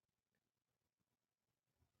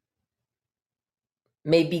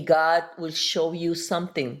 Maybe God will show you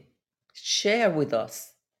something. Share with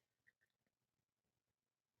us.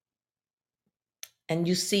 And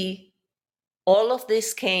you see, all of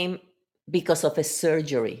this came because of a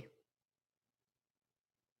surgery.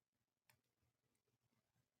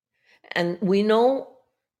 And we know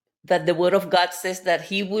that the Word of God says that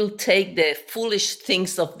he will take the foolish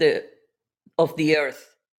things of the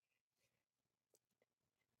earth.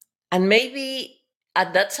 And maybe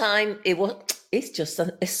at that time it's just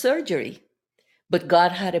a surgery, but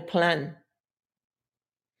God had a plan.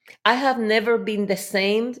 I have never been the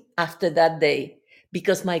same after that day,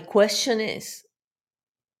 because my question is,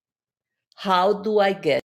 how do I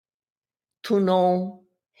get to know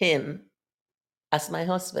him as my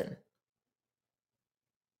husband?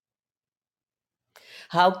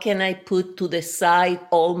 How can I put to the side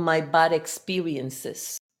all my bad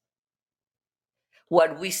experiences?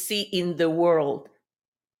 What we see in the world.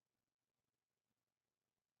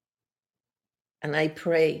 And I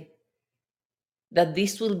pray that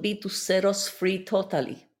this will be to set us free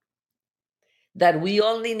totally. That we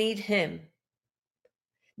only need him.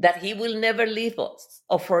 that He will never leave us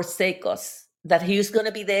or forsake us, that He is going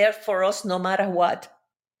to be there for us no matter what,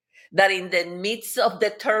 that in the midst of the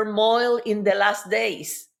turmoil in the last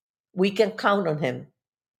days, we can count on Him,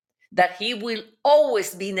 that He will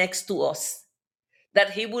always be next to us, that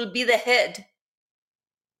He will be the head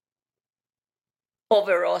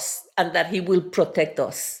over us, and that He will protect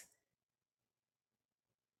us,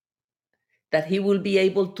 that He will be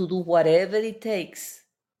able to do whatever it takes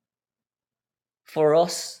for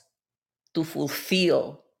us to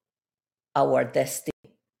fulfill our destiny.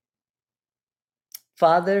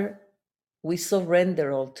 Father, we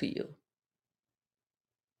surrender all to you.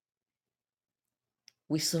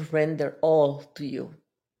 We surrender all to you.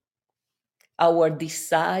 Our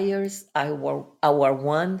desires, our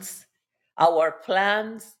wants, our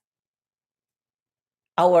plans,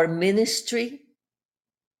 our ministry,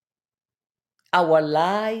 our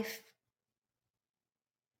life,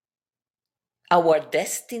 our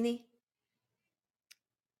destiny,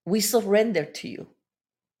 we surrender to you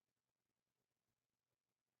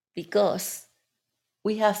because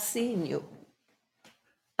we have seen you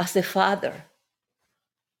as a father,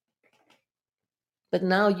 but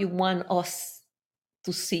now you want us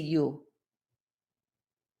to see you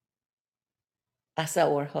as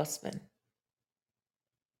our husband.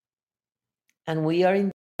 And we are in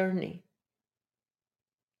the journey.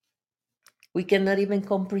 We cannot even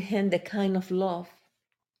comprehend the kind of love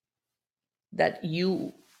that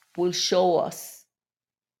you will show us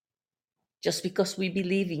just because we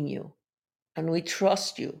believe in you and we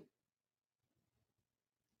trust you.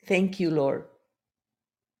 Thank you, Lord.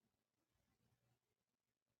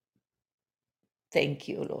 Thank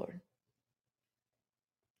you, Lord.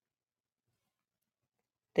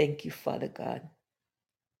 Thank you, Father God.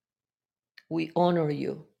 We honor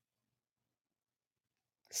you.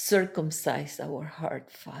 Circumcise our heart,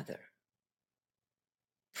 Father.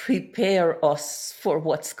 Prepare us for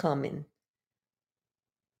what's coming.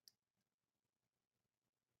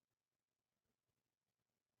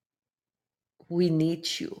 We need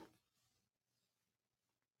you.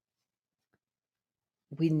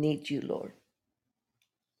 We need you, Lord.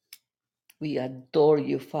 We adore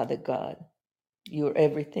you, Father God. You're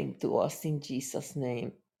everything to us in Jesus'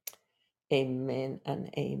 name. Amen and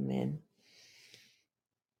amen.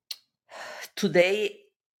 Today,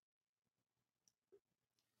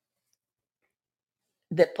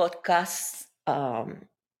 the podcast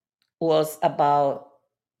was about,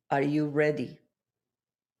 are you ready?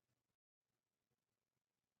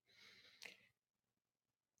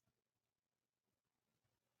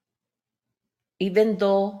 Even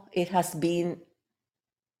though it has been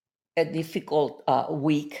a difficult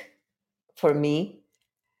week for me,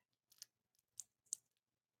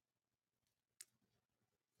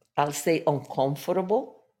 I'll say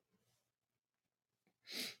uncomfortable.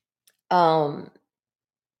 I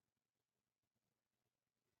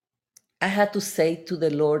had to say to the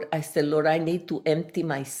Lord, I said, Lord, I need to empty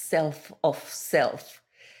myself of self,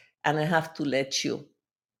 and I have to let you.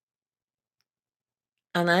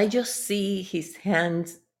 And I just see his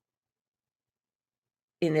hands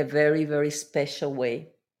in a very, very special way.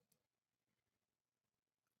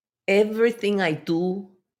 Everything I do,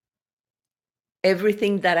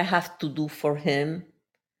 everything that I have to do for him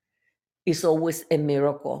is always a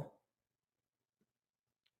miracle.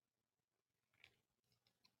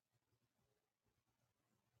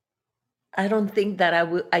 I don't think that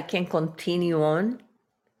I can continue on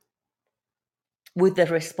with the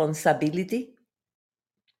responsibility.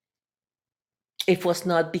 It was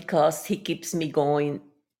not because he keeps me going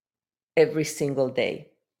every single day.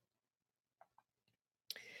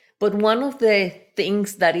 But one of the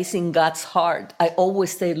things that is in God's heart, I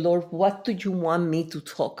always say, Lord, what do you want me to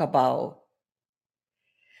talk about?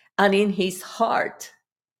 And in his heart,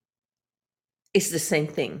 it's the same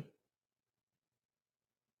thing.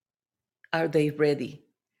 Are they ready?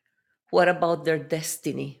 What about their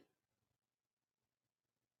destiny?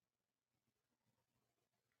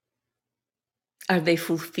 Are they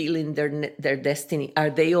fulfilling their destiny? Are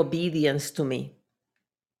they obedience to me?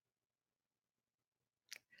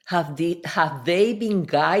 Have they been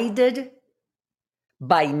guided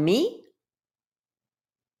by me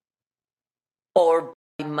or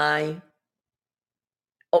by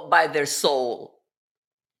their soul?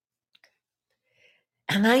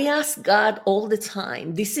 And I ask God all the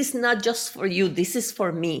time, this is not just for you, this is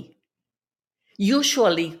for me.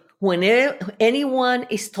 Usually, when anyone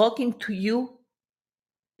is talking to you,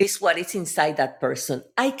 it's what is inside that person.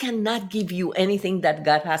 I cannot give you anything that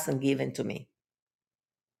God hasn't given to me.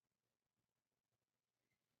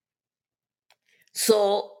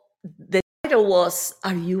 So the title was,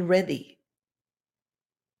 Are You Ready?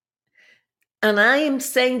 And I am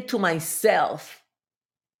saying to myself,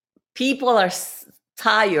 people are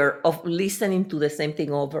tired of listening to the same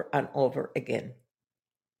thing over and over again.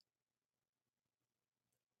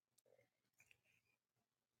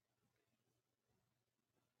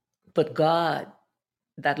 But God,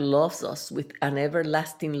 that loves us with an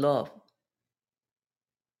everlasting love,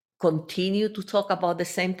 continue to talk about the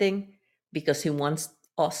same thing because he wants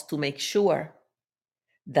us to make sure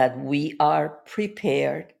that we are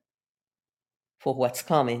prepared for what's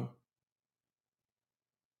coming.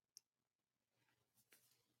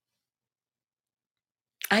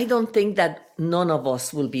 I don't think that none of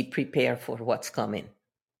us will be prepared for what's coming.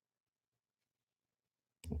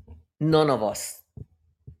 None of us.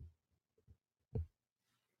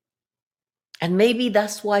 And maybe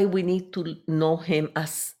that's why we need to know him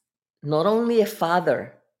as not only a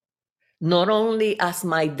father, not only as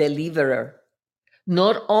my deliverer,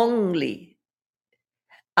 not only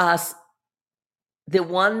as the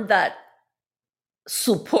one that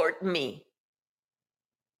support me,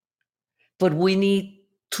 but we need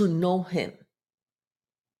to know him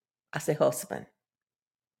as a husband.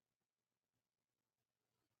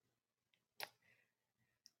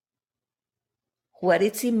 What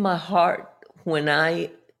is in my heart when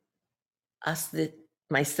I ask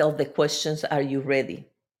myself the questions, are you ready?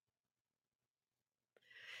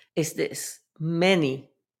 Is this: many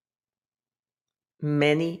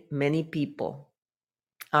people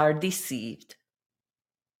are deceived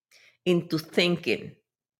into thinking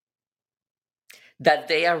that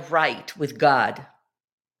they are right with God.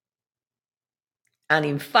 And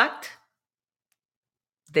in fact,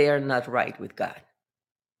 they are not right with God.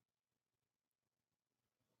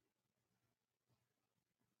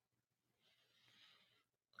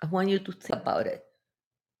 I want you to think about it.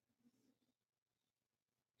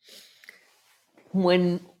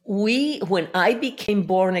 When I became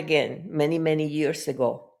born again many years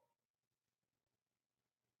ago,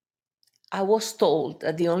 I was told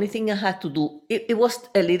that the only thing I had to do, it was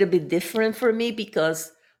a little bit different for me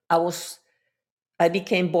because I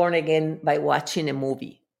became born again by watching a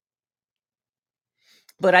movie.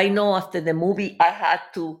 But I know after the movie, I had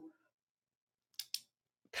to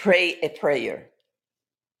pray a prayer.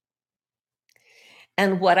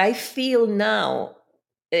 And what I feel now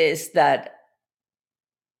is that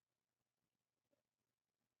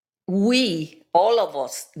we, all of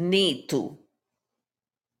us, need to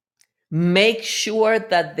make sure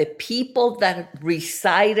that the people that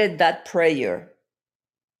recited that prayer,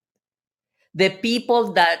 the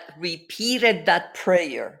people that repeated that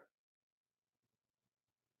prayer,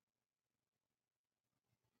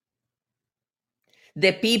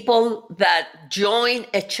 the people that joined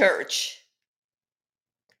a church,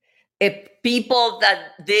 people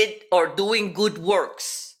that did or doing good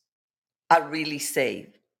works are really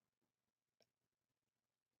saved.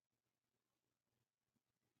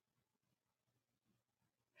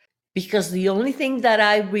 Because the only thing that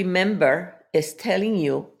I remember is telling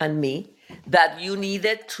you and me that you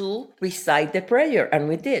needed to recite the prayer, and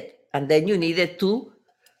we did. And then you needed to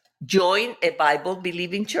join a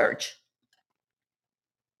Bible-believing church.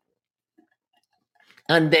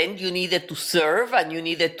 And then you needed to serve and you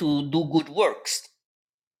needed to do good works.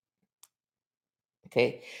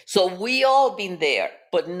 Okay, so we all been there.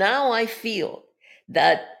 But now I feel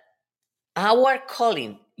that our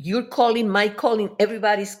calling, your calling, my calling,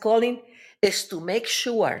 everybody's calling, is to make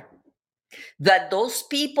sure that those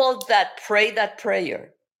people that pray that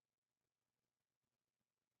prayer,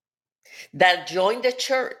 that join the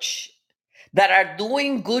church, that are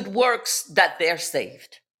doing good works, that they're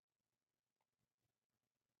saved.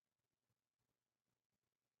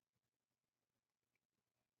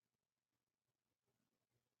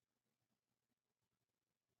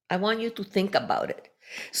 I want you to think about it.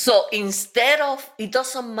 So instead of, it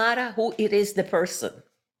doesn't matter who it is, the person,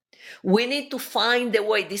 we need to find the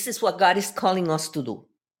way. This is what God is calling us to do.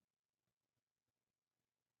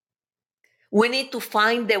 We need to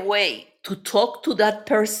find the way to talk to that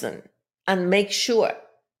person and make sure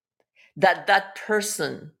that that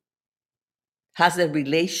person has a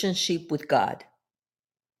relationship with God,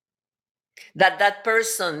 that that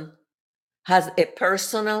person has a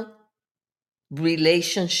personal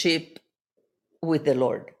relationship with the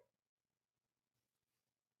Lord.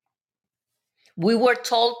 We were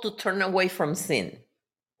told to turn away from sin.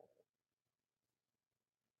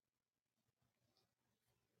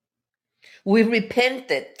 We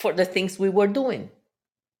repented for the things we were doing.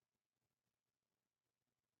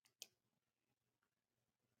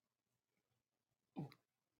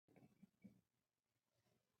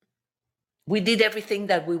 We did everything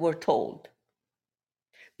that we were told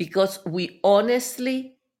because we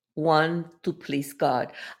honestly want to please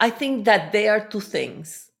God. I think that there are two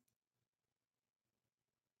things,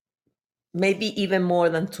 maybe even more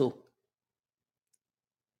than two.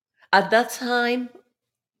 At that time,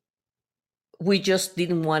 we just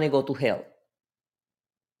didn't want to go to hell.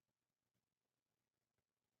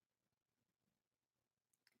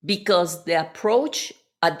 Because the approach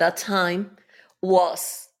at that time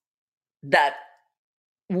was that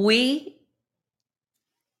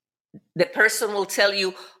the person will tell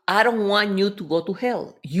you, I don't want you to go to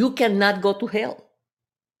hell. You cannot go to hell.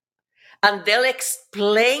 And they'll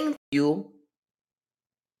explain to you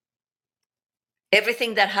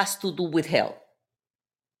everything that has to do with hell.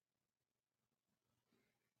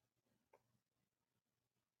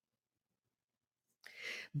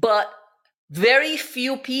 But very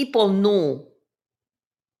few people knew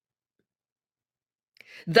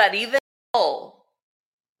that even though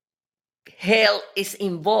hell is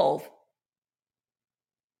involved,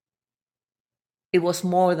 it was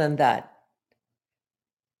more than that.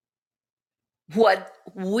 What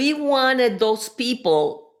we wanted those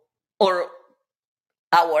people or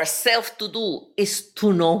ourselves to do is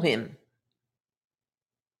to know him.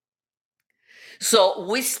 So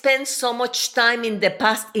we spend so much time in the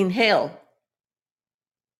past in hell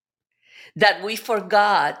that we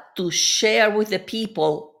forgot to share with the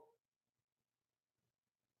people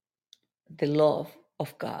the love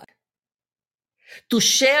of God. To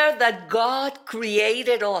share that God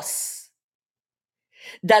created us,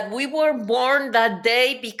 that we were born that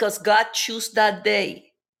day because God chose that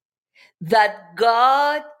day, that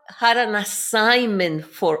God had an assignment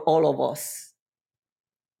for all of us.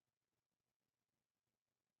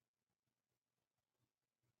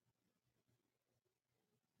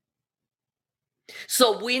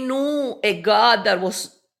 So we knew a God that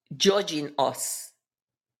was judging us.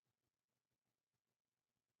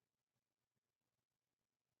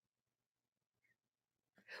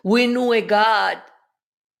 We knew a God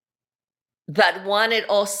that wanted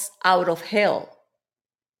us out of hell,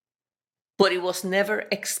 but it was never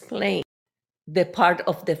explained, the part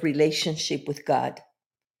of the relationship with God.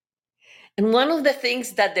 And one of the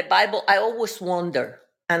things that the Bible, I always wonder,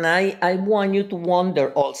 and I want you to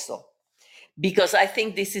wonder also, because I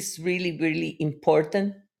think this is really, really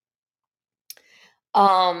important.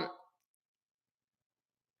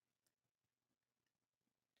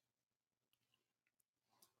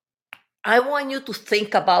 I want you to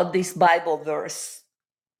think about this Bible verse.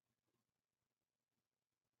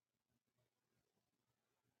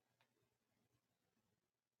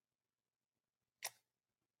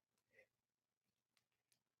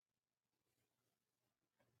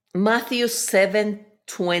 Matthew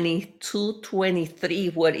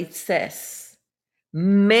 7:22-23, where it says,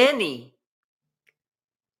 many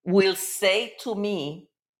will say to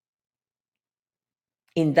me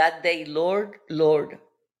in that day, Lord, Lord,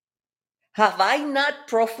 have I not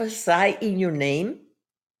prophesied in your name?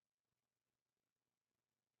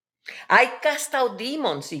 I cast out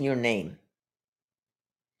demons in your name,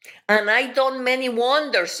 and I done many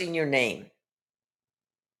wonders in your name.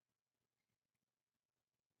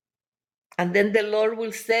 And then the Lord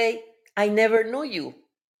will say, I never knew you.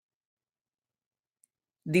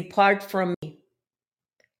 Depart from me,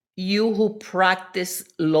 you who practice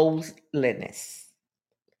lawlessness.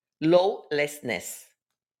 Lawlessness.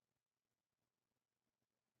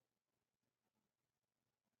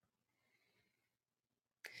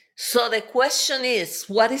 So the question is,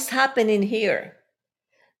 what is happening here?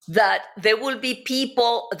 That there will be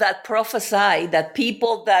people that prophesy, that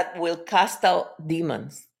people that will cast out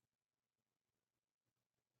demons.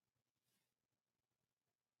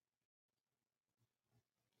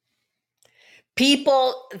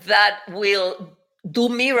 People that will do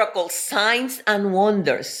miracles, signs, and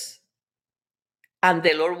wonders. And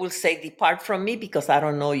the Lord will say, depart from me because I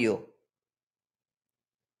don't know you.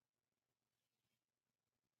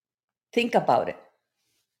 Think about it.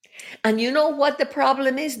 And you know what the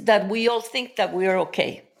problem is? That we all think that we are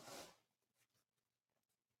okay.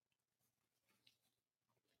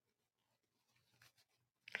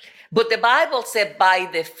 But the Bible said, by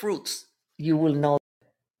the fruits you will know.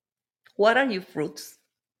 What are your fruits?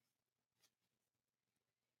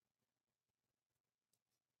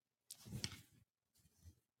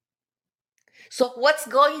 So what's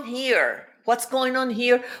going here? What's going on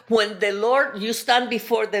here when the Lord, you stand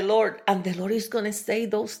before the Lord and the Lord is going to say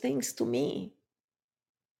those things to me?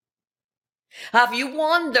 Have you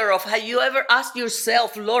wondered, have you ever asked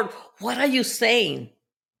yourself, Lord, what are you saying?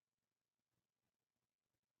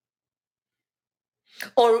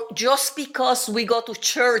 Or just because we go to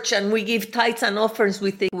church and we give tithes and offerings, we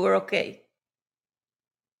think we're okay?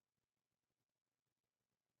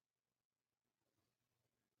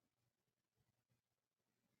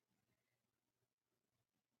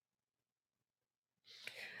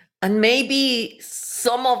 And maybe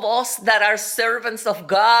some of us that are servants of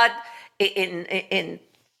God in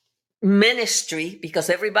ministry, because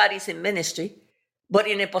everybody's in ministry, but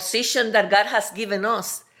in a position that God has given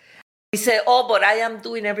us, we say, oh, but I am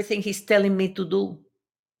doing everything He's telling me to do.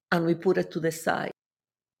 And we put it to the side.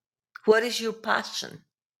 What is your passion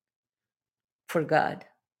for God?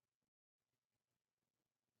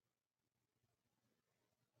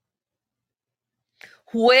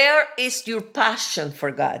 Where is your passion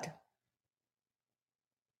for God?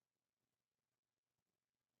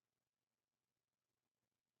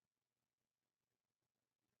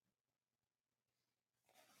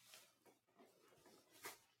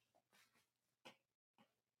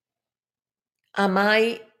 Am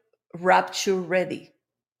I rapture ready?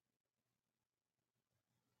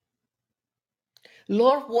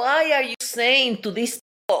 Lord, why are you saying to these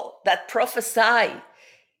people that prophesy,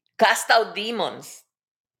 cast out demons?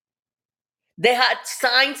 They had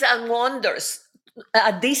signs and wonders.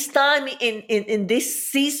 At this time, in this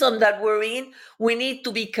season that we're in, we need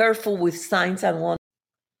to be careful with signs and wonders,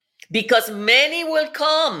 because many will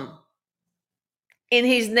come in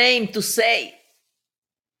His name to say,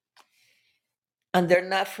 and they're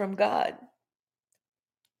not from God.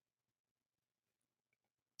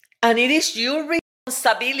 And it is your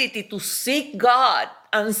responsibility to seek God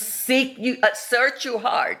and search your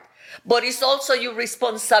heart. But it's also your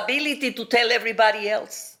responsibility to tell everybody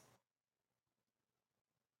else.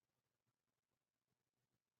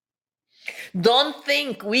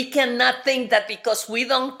 We cannot think that because we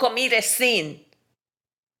don't commit a sin,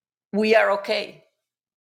 we are okay.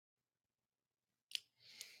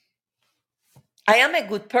 I am a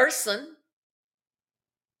good person.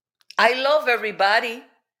 I love everybody.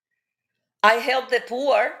 I help the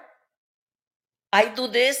poor. I do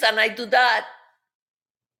this and I do that.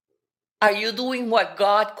 Are you doing what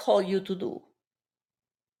God called you to do?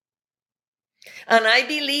 And I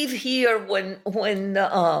believe here when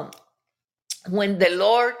the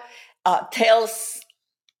Lord tells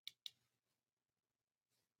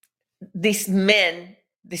these men,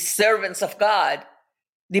 these servants of God,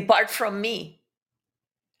 depart from me.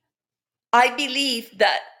 I believe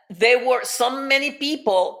that there were so many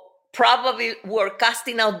people probably were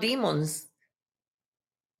casting out demons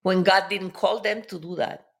when God didn't call them to do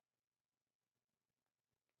that.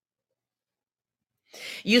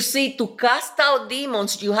 You see, to cast out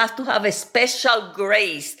demons, you have to have a special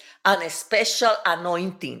grace and a special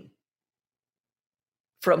anointing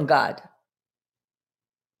from God.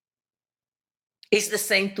 It's the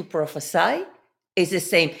same to prophesy. It's the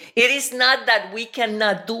same. It is not that we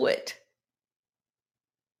cannot do it,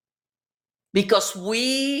 because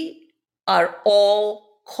we are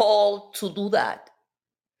all called to do that.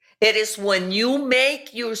 It is when you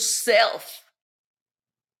make yourself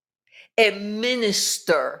a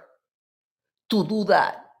minister to do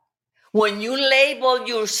that. When you label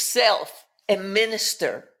yourself a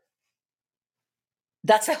minister,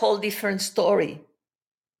 that's a whole different story.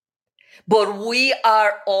 But we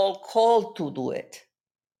are all called to do it.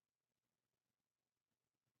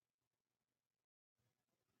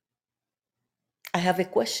 I have a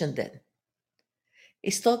question then.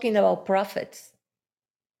 It's talking about prophets.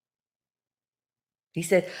 He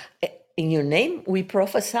said, in your name, we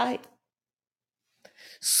prophesy.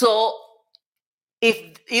 So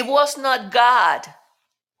if it was not God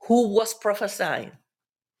who was prophesying,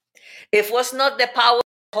 if it was not the power of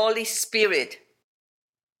the Holy Spirit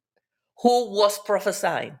who was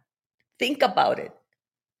prophesying, think about it.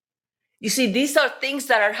 You see, these are things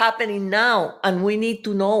that are happening now, and we need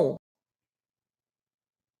to know.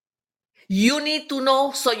 You need to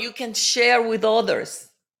know so you can share with others.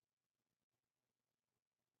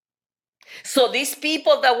 So these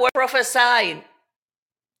people that were prophesying,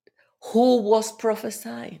 who was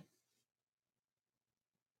prophesying?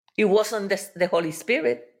 It wasn't the Holy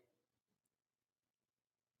Spirit.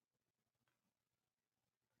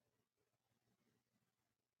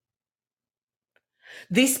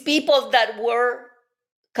 These people that were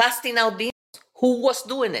casting out demons, who was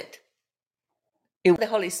doing it? It was the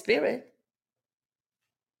Holy Spirit.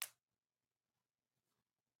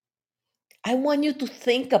 I want you to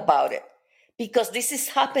think about it, because this is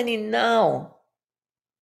happening now,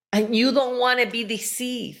 and you don't want to be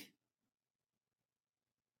deceived.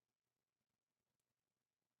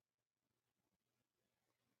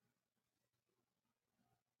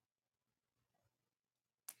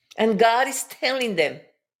 And God is telling them,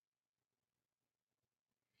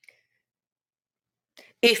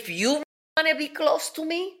 if you want to be close to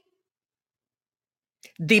me,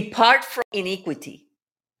 depart from iniquity.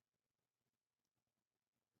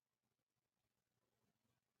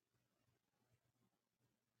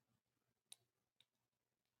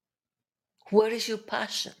 Where is your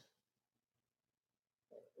passion?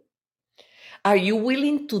 Are you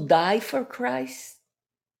willing to die for Christ?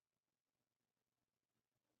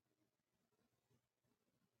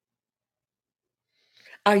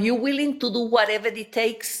 Are you willing to do whatever it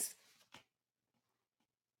takes?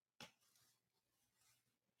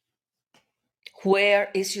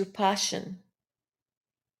 Where is your passion?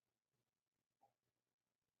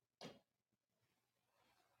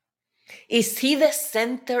 Is he the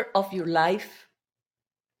center of your life?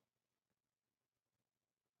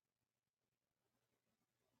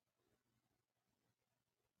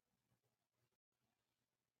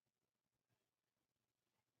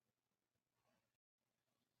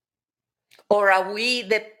 Or are we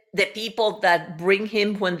the people that bring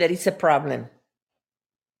him when there is a problem?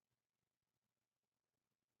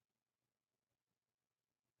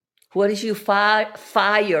 What is your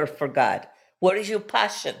fire for God? What is your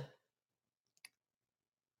passion?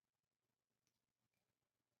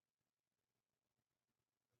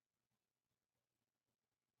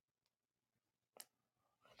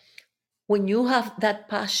 When you have that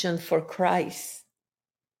passion for Christ,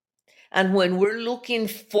 and when we're looking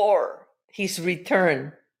for his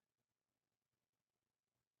return,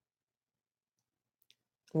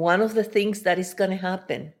 one of the things that is going to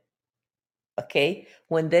happen, okay,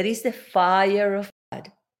 when there is the fire of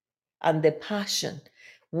God and the passion,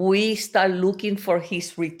 we start looking for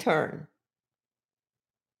his return.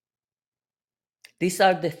 These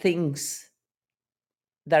are the things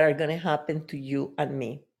that are going to happen to you and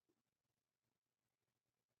me.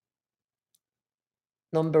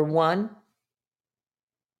 Number one,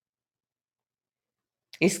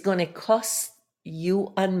 it's going to cost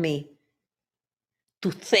you and me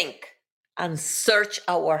to think and search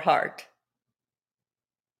our heart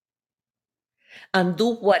and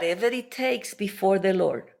do whatever it takes before the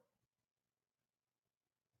Lord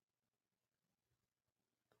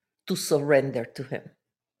to surrender to him.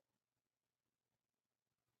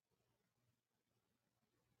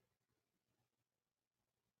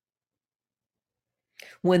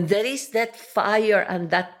 When there is that fire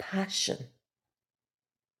and that passion,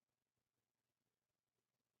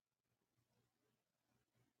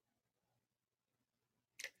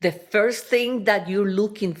 the first thing that you're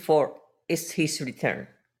looking for is his return.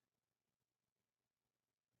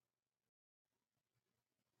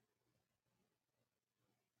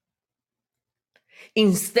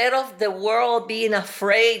 Instead of the world being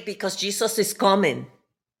afraid because Jesus is coming,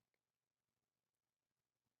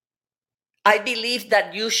 I believe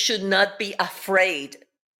that you should not be afraid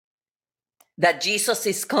that Jesus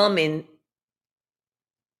is coming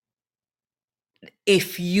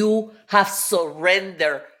if you have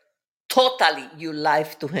surrendered totally your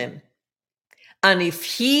life to him. And if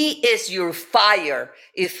he is your fire,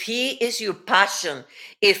 if he is your passion,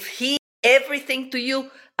 if he everything to you,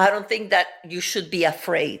 I don't think that you should be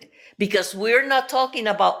afraid, because we're not talking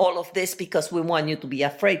about all of this because we want you to be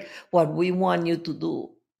afraid. What we want you to do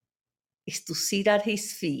is to sit at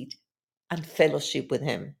his feet and fellowship with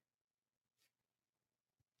him.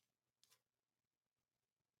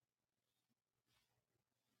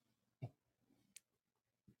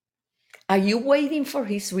 Are you waiting for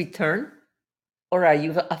his return, or are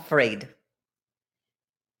you afraid?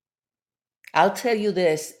 I'll tell you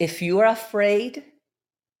this, if you're afraid,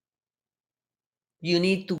 you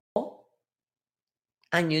need to go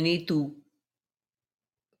and you need to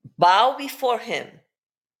bow before him.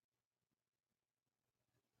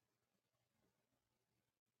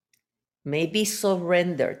 Maybe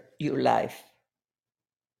surrender your life.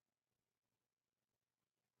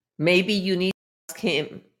 Maybe you need to ask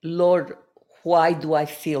him, Lord, why do I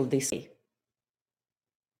feel this way?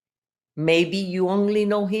 Maybe you only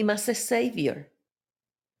know him as a savior.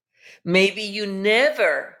 Maybe you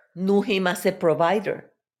never knew him as a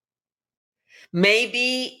provider.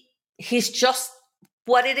 Maybe he's just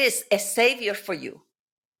what it is, a savior for you.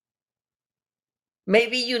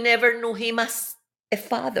 Maybe you never knew him as a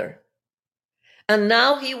father. And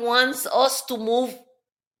now he wants us to move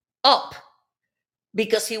up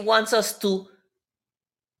because he wants us to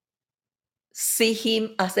see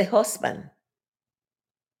him as a husband.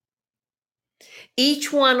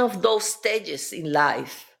 Each one of those stages in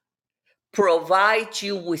life provides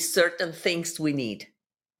you with certain things we need.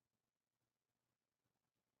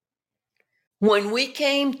 When we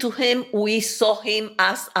came to him, we saw him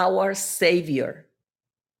as our savior.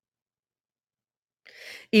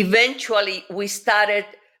 Eventually, we started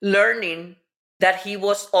learning that he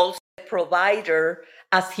was also a provider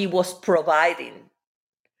as he was providing.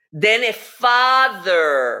 Then a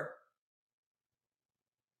father.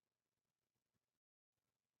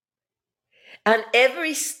 And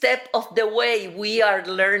every step of the way, we are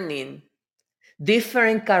learning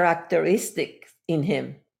different characteristics in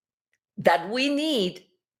him that we need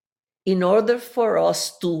in order for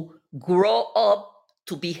us to grow up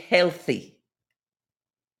to be healthy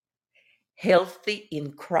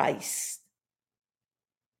in Christ.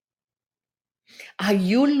 Are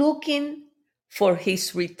you looking for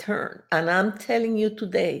his return? And I'm telling you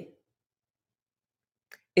today,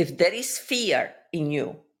 if there is fear in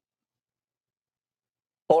you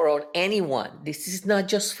or on anyone, this is not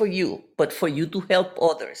just for you, but for you to help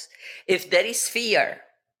others. If there is fear,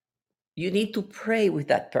 you need to pray with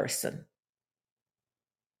that person.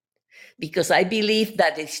 Because I believe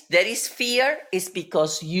that if there is fear, it's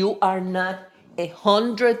because you are not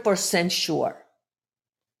 100% sure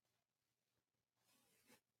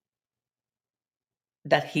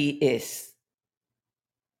that he is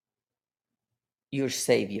your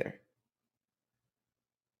Savior.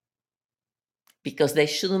 Because there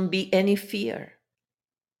shouldn't be any fear.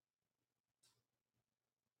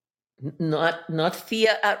 Not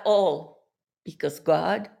fear at all. Because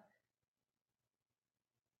God,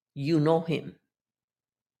 you know him.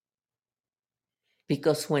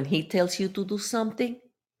 Because when he tells you to do something,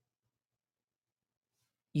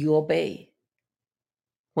 you obey.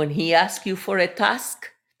 When he asks you for a task,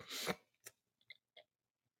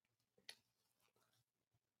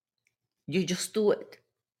 you just do it.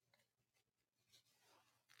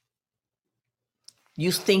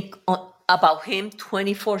 You think about him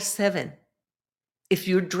 24/7. If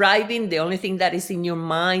you're driving, the only thing that is in your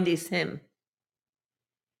mind is him.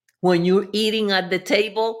 When you're eating at the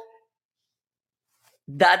table,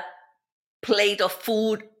 that plate of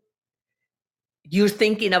food, you're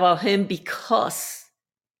thinking about him because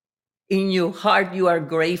in your heart you are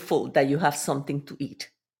grateful that you have something to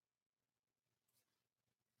eat.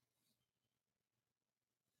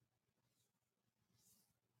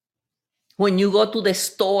 When you go to the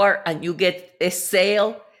store and you get a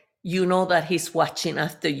sale, you know that he's watching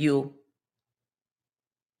after you.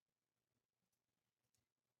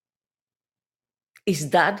 Is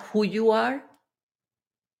that who you are?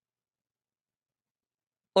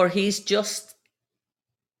 Or he's just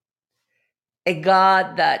a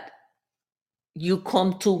God that you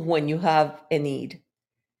come to when you have a need?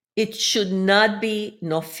 It should not be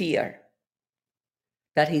no fear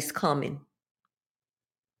that he's coming.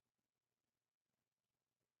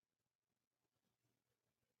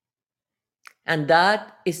 And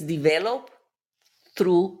that is developed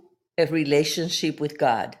through a relationship with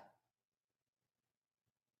God.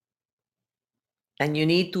 And you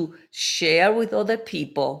need to share with other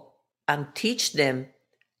people and teach them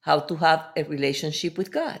how to have a relationship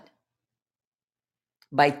with God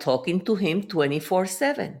by talking to him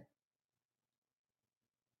 24/7.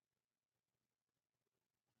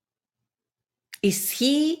 Is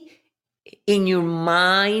he in your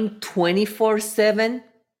mind 24/7?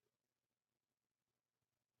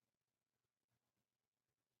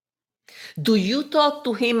 Do you talk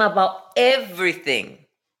to him about everything?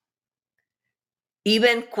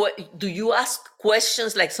 Even do you ask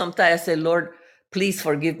questions? Like sometimes I say, Lord, please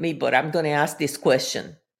forgive me, but I'm going to ask this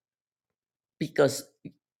question because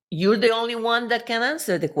you're the only one that can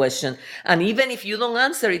answer the question. And even if you don't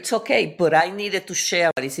answer, it's okay, but I needed to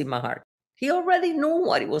share what is in my heart. He already knew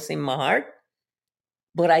what was in my heart,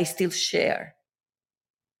 but I still share.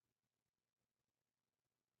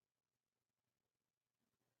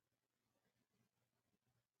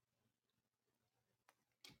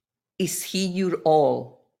 Is he your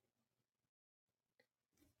all?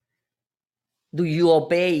 Do you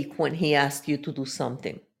obey when he asks you to do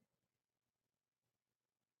something?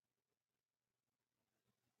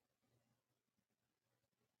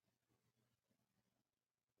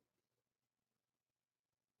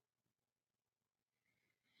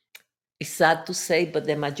 It's sad to say, but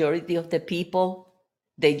the majority of the people,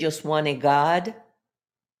 they just want a God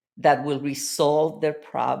that will resolve their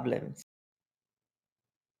problems.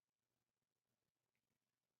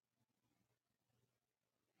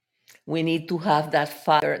 We need to have that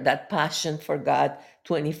fire, that passion for God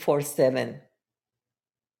 24/7.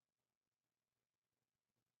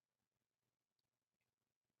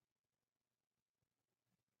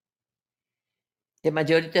 The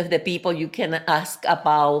majority of the people, you can ask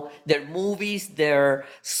about their movies, their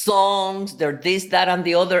songs, their this, that, and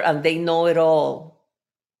the other, and they know it all.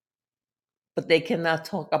 But they cannot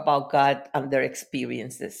talk about God and their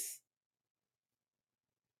experiences.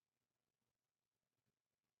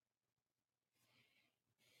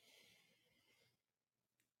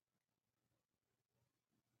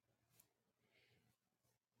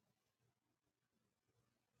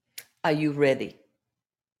 Are you ready?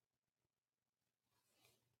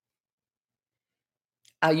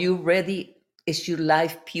 Are you ready? Is your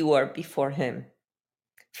life pure before him?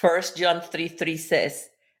 1 John 3:3 says,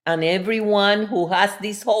 and everyone who has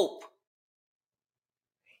this hope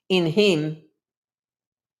in him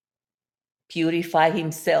purify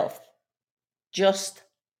himself just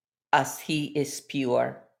as he is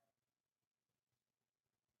pure.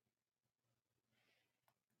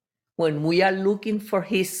 When we are looking for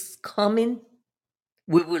his coming,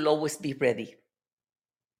 we will always be ready.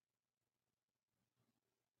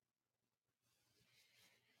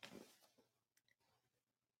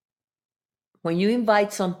 When you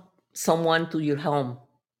invite someone to your home,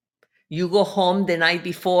 you go home the night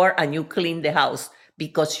before and you clean the house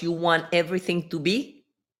because you want everything to be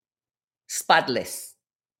spotless.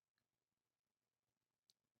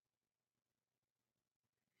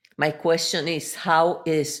 My question is, how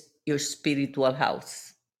is your spiritual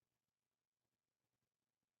house?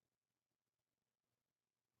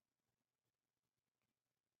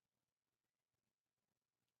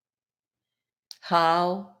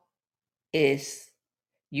 How is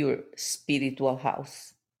your spiritual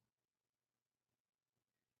house?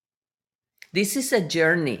 This is a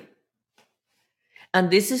journey. And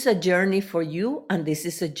this is a journey for you, and this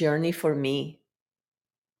is a journey for me.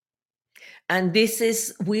 And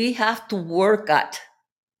we have to work at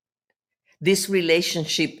this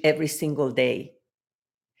relationship every single day.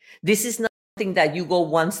 This is not something that you go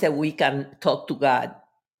once a week and talk to God.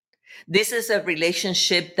 This is a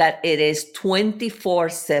relationship that it is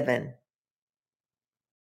 24/7.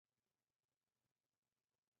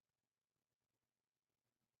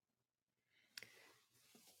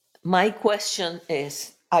 My question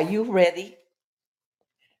is, are you ready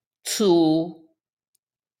to,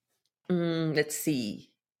 let's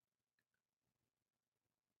see,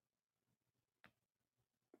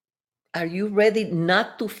 are you ready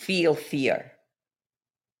not to feel fear?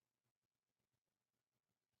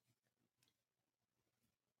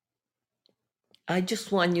 I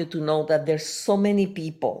just want you to know that there's so many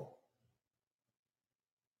people.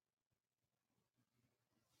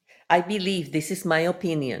 I believe, this is my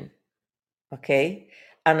opinion, okay?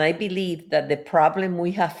 And I believe that the problem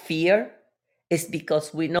we have fear is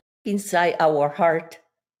because we know inside our heart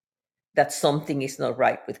that something is not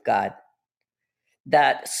right with God,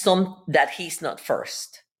 that he's not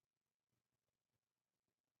first.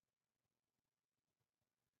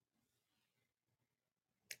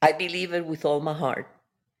 I believe it with all my heart.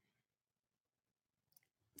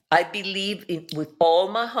 I believe with all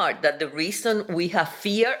my heart that the reason we have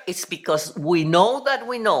fear is because we know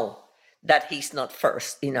that he's not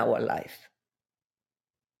first in our life.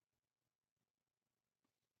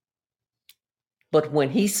 But when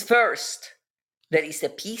he's first, there is a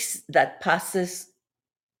peace that passes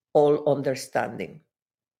all understanding.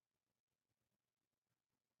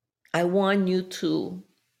 I want you to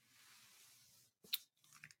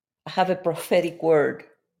have a prophetic word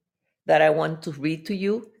that I want to read to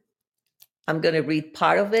you. I'm going to read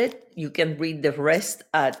part of it. You can read the rest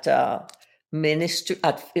at ministry.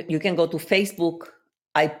 You can go to Facebook.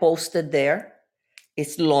 I posted there.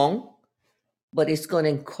 It's long, but it's going to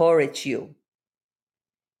encourage you.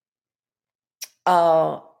 There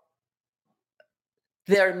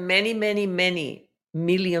are many, many, many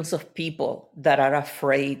millions of people that are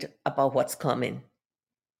afraid about what's coming.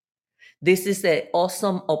 This is an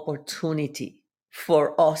awesome opportunity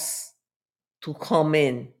for us to come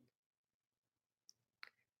in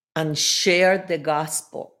and share the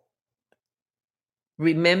gospel.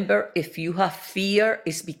 Remember, if you have fear,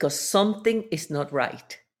 it's because something is not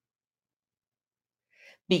right.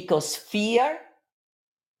 Because fear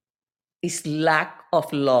is lack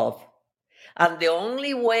of love. And the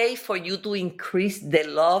only way for you to increase the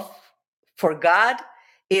love for God,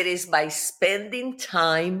 it is by spending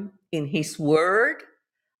time in his word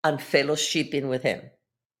and fellowshipping with him.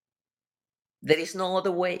 There is no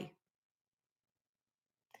other way.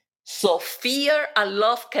 So fear and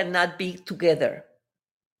love cannot be together.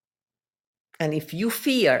 And if you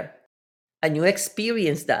fear and you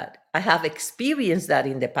experience that, I have experienced that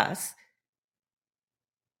in the past.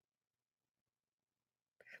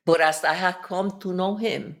 But as I have come to know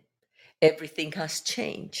him, everything has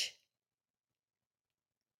changed.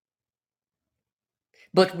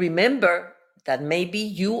 But remember that maybe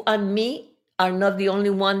you and me are not the only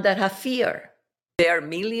one that have fear. There are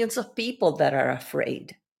millions of people that are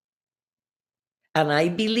afraid. And I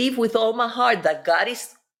believe with all my heart that God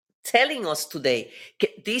is telling us today,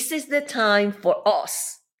 this is the time for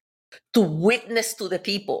us to witness to the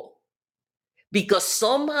people. Because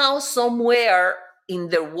somehow, somewhere in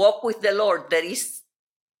their walk with the Lord, there is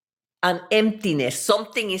an emptiness.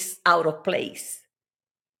 Something is out of place.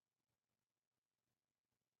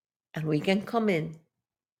 And we can come in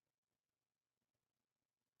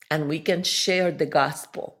and we can share the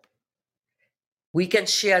gospel. We can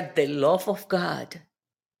share the love of God.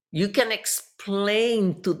 You can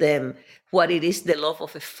explain to them what it is the love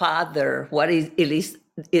of a father, it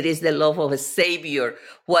is the love of a savior,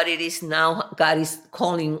 what it is now God is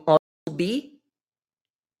calling us to be.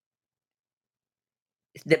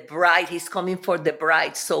 The bride, he's coming for the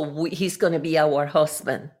bride, so he's going to be our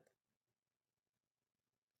husband.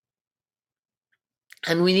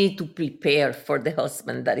 And we need to prepare for the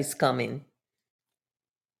husband that is coming.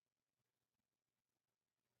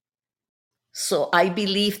 So I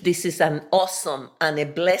believe this is an awesome and a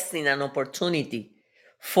blessing and opportunity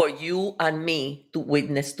for you and me to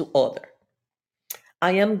witness to others.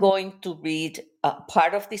 I am going to read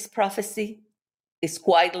part of this prophecy. It's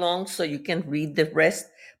quite long, so you can read the rest,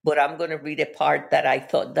 but I'm going to read a part that I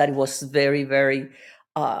thought that was very, very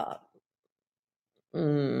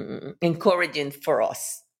encouraging for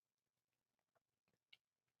us.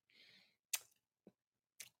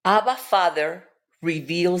 Abba Father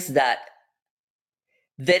reveals that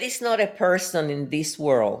there is not a person in this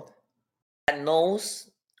world that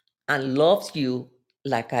knows and loves you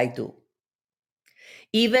like I do.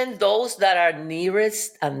 Even those that are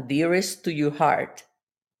nearest and dearest to your heart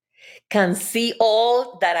can see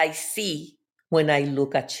all that I see when I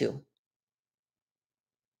look at you.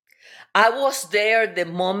 I was there the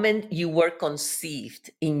moment you were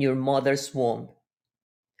conceived in your mother's womb,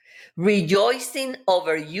 rejoicing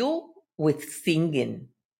over you with singing,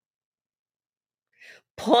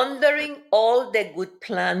 pondering all the good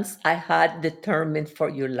plans I had determined for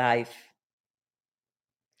your life.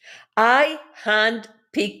 I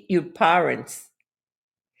handpicked your parents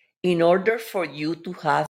in order for you to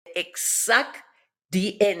have the exact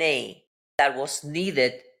DNA that was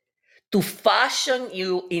needed to fashion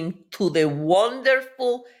you into the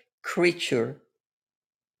wonderful creature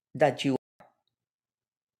that you are.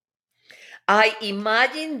 I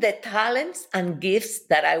imagined the talents and gifts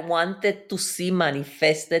that I wanted to see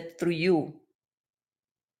manifested through you.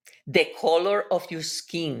 The color of your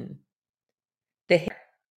skin, the hair,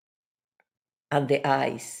 and the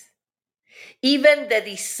eyes. Even the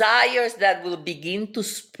desires that will begin to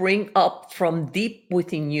spring up from deep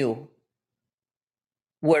within you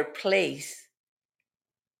were placed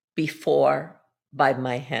before by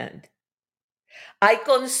my hand. I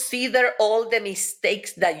consider all the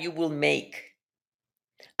mistakes that you will make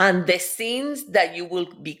and the sins that you will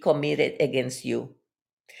be committed against you.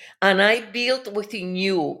 And I built within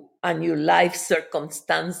you and your life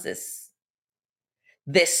circumstances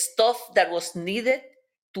the stuff that was needed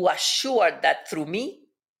to assure that through me,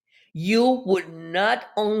 you would not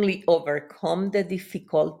only overcome the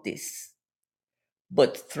difficulties,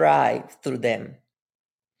 but thrive through them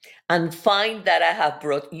and find that I have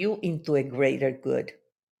brought you into a greater good.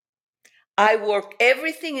 I work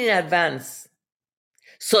everything in advance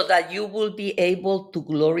so that you will be able to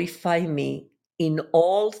glorify me in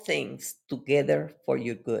all things together for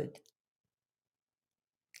your good.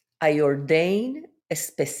 I ordain a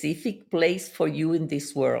specific place for you in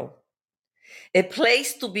this world, a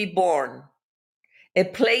place to be born, a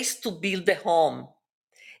place to build a home,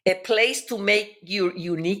 a place to make your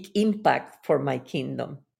unique impact for my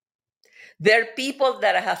kingdom. There are people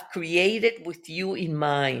that I have created with you in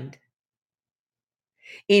mind.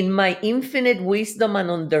 In my infinite wisdom and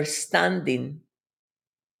understanding,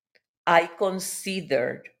 I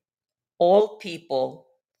considered all people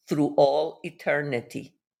through all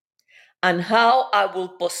eternity and how I will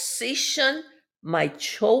position my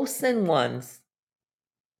chosen ones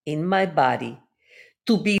in my body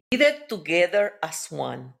to be knitted together as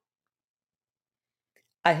one.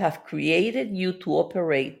 I have created you to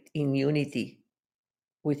operate in unity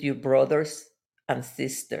with your brothers and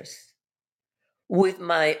sisters, with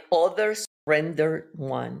my other surrendered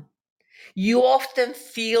one. You often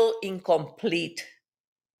feel incomplete.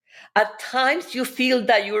 At times, you feel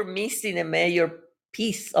that you're missing a major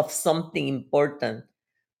piece of something important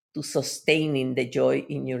to sustaining the joy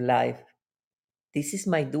in your life. This is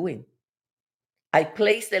my doing. I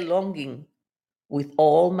place the longing with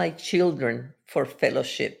all my children for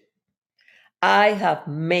fellowship. I have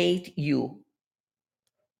made you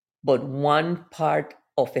but one part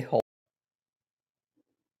of a whole.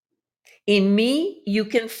 In me, you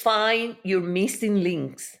can find your missing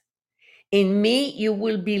links. In me, you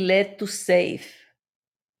will be led to safe,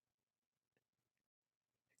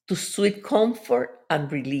 to sweet comfort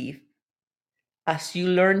and relief as you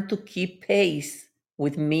learn to keep pace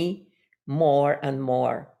with me more and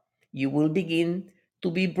more. You will begin to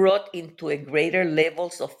be brought into a greater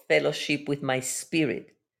levels of fellowship with my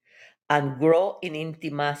spirit and grow in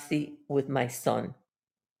intimacy with my Son.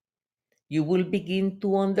 You will begin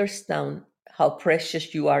to understand how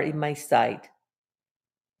precious you are in my sight.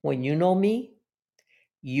 When you know me,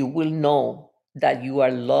 you will know that you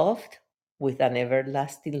are loved with an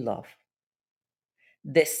everlasting love.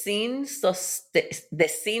 The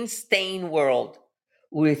sin-stained world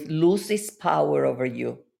will lose its power over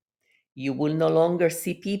you. You will no longer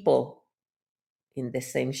see people in the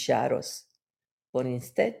same shadows, but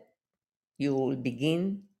instead, you will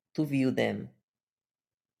begin to view them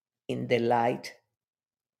in the light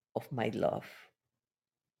of my love.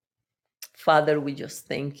 Father, we just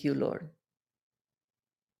thank you, Lord,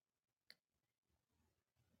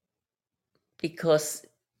 because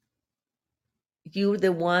you're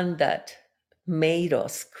the one that made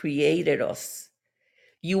us, created us.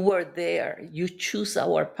 You were there. You choose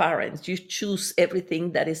our parents. You choose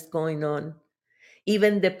everything that is going on,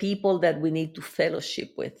 even the people that we need to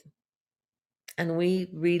fellowship with. And we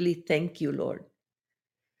really thank you, Lord.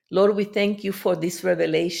 Lord, we thank you for this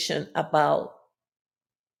revelation about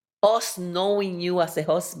us knowing you as a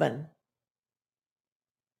husband.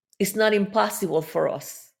 It's not impossible for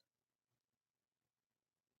us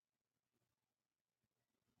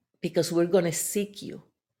because we're going to seek you.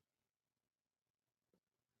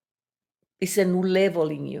 It's a new level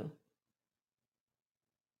in you.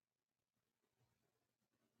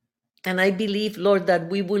 And I believe, Lord, that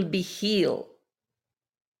we will be healed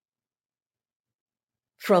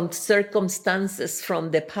from circumstances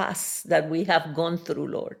from the past that we have gone through,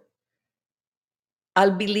 Lord.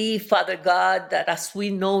 I'll believe, Father God, that as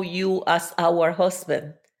we know you as our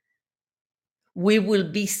husband, we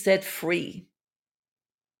will be set free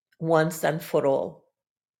once and for all.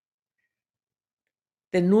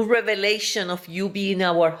 The new revelation of you being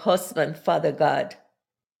our husband, Father God,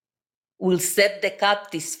 will set the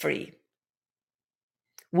captives free,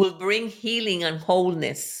 will bring healing and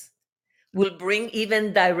wholeness, will bring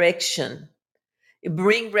even direction,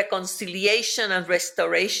 bring reconciliation and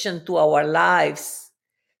restoration to our lives,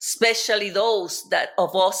 especially those that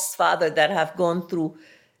of us, Father, that have gone through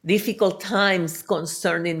difficult times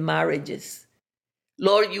concerning marriages.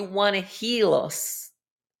 Lord, you want to heal us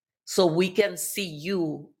so we can see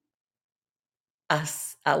you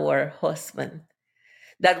as our husband,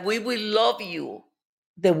 that we will love you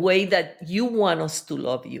the way that you want us to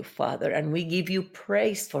love you, Father, and we give you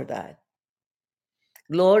praise for that.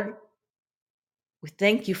 Lord, we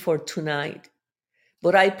thank you for tonight,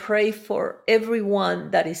 but I pray for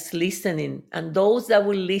everyone that is listening and those that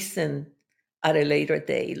will listen at a later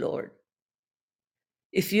day, Lord.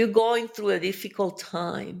 If you're going through a difficult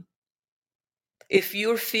time, if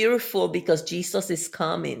you're fearful because Jesus is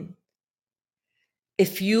coming,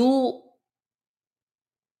 if you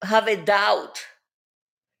have a doubt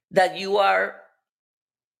that you are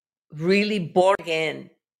really born again,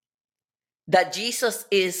 that Jesus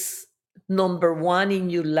is number one in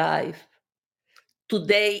your life,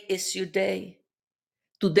 today is your day.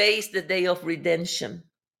 Today is the day of redemption.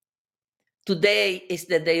 Today is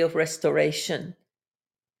the day of restoration.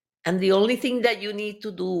 And the only thing that you need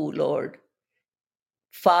to do, Lord,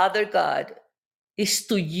 Father God, is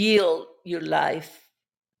to yield your life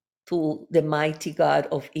to the mighty God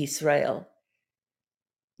of Israel.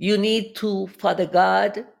 You need to, Father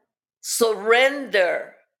God,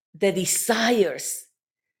 surrender the desires,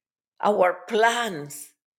 our plans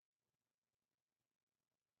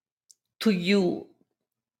to you.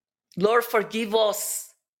 Lord, forgive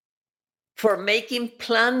us for making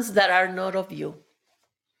plans that are not of you.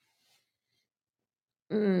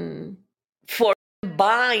 For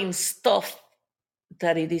buying stuff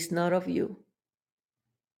that it is not of you.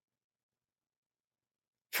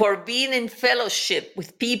 For being in fellowship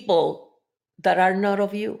with people that are not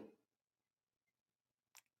of you.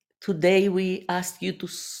 Today we ask you to,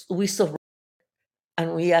 we surrender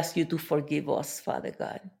and we ask you to forgive us, Father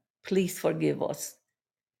God. Please forgive us.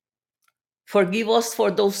 Forgive us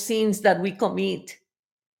for those sins that we commit.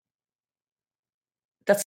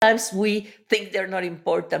 That sometimes we think they're not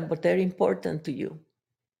important, but they're important to you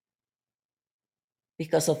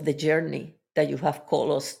because of the journey that you have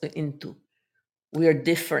called us into. We are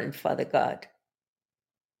different, Father God.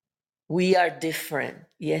 We are different.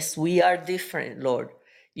 Yes, we are different, Lord.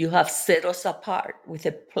 You have set us apart with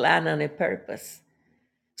a plan and a purpose.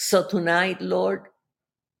 So tonight, Lord,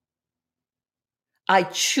 I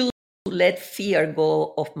choose to let fear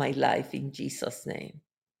go of my life in Jesus' name.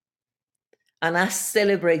 And I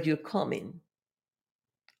celebrate your coming.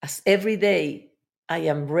 As every day I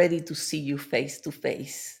am ready to see you face to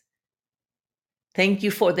face. Thank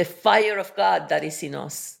you for the fire of God that is in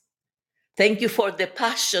us. Thank you for the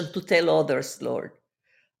passion to tell others, Lord,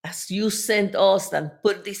 as you sent us and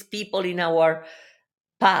put these people in our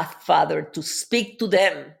path, Father, to speak to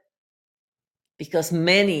them, because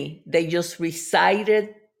many, they just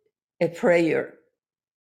recited a prayer.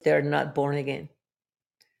 They're not born again.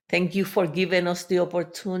 Thank you for giving us the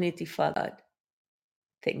opportunity, Father.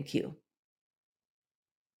 Thank you.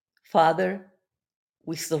 Father,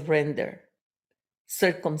 we surrender.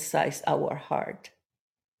 Circumcise our heart.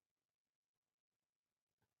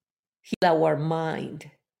 Heal our mind,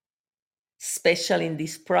 especially in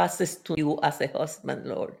this process to you as a husband,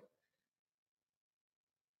 Lord.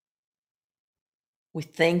 We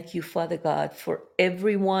thank you, Father God, for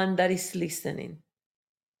everyone that is listening.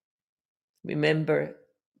 Remember,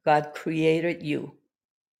 God created you,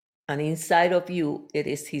 and inside of you, it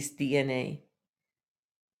is His DNA.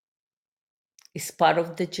 It's part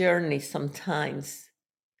of the journey sometimes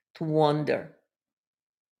to wander.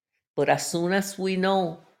 But as soon as we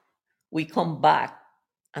know, we come back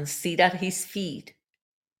and sit at His feet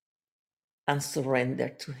and surrender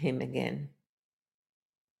to Him again.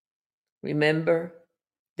 Remember,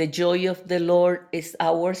 the joy of the Lord is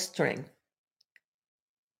our strength.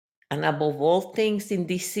 And above all things in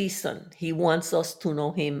this season, He wants us to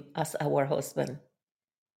know Him as our husband.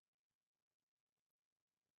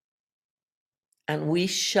 And we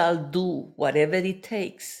shall do whatever it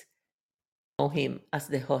takes to know Him as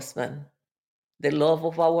the husband, the love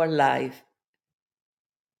of our life,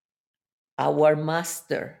 our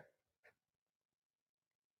master.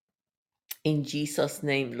 In Jesus'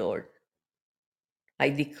 name, Lord, I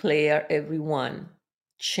declare everyone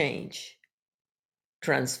changed,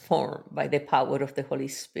 transformed by the power of the Holy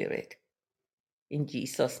Spirit. In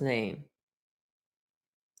Jesus' name.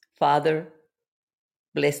 Father,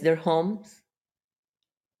 bless their homes.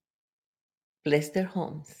 Bless their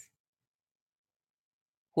homes.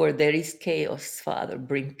 Where there is chaos, Father,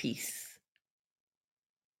 bring peace.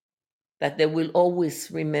 That they will always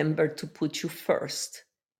remember to put you first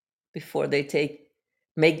before they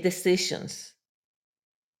make decisions,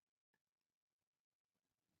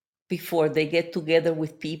 before they get together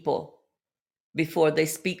with people, before they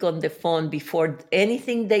speak on the phone, before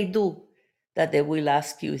anything they do, that they will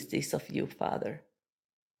ask you, is this of you, Father?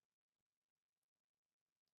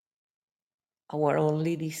 Our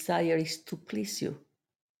only desire is to please you,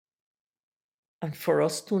 and for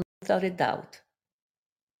us to know without a doubt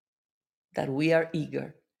that we are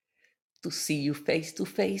eager to see you face to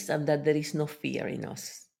face and that there is no fear in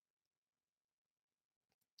us.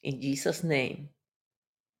 In Jesus' name,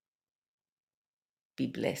 be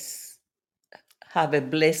blessed. Have a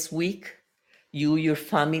blessed week, you, your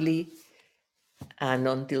family, and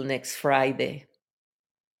until next Friday,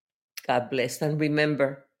 God bless. And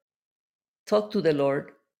remember, talk to the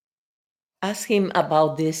Lord. Ask Him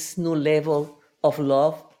about this new level of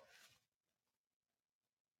love.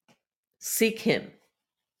 Seek Him.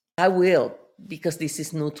 I will, because this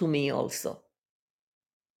is new to me also.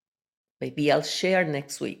 Maybe I'll share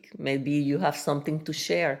next week. Maybe you have something to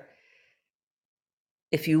share.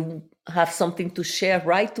 If you have something to share,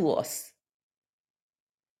 write to us.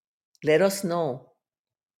 Let us know,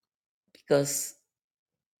 because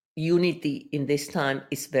unity in this time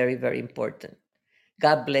is very, very important.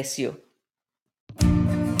 God bless you.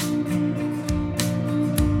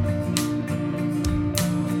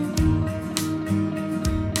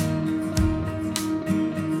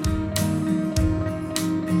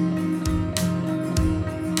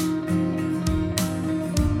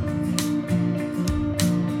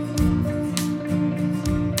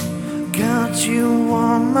 God, you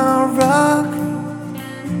are my rock.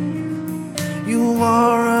 You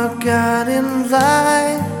are a guiding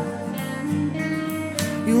light.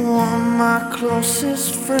 You are my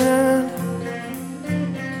closest friend,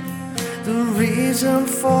 the reason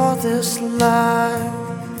for this life.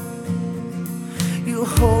 You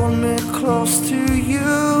hold me close to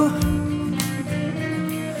you.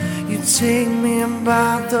 You take me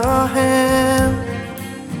by the hand.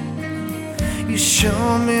 You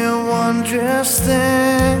show me wondrous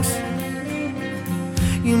things.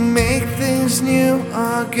 You make things new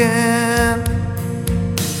again.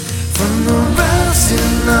 From the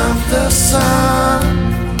rising of the sun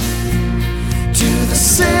to the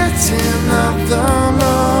setting of the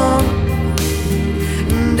moon,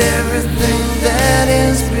 and everything that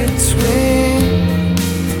is between,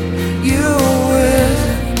 you with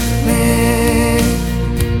me.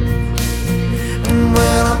 And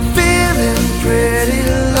when I'm feeling pretty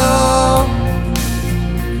low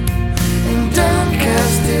and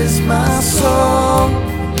downcast is my soul,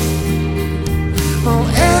 oh,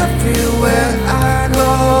 everywhere I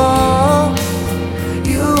go,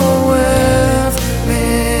 you're with me.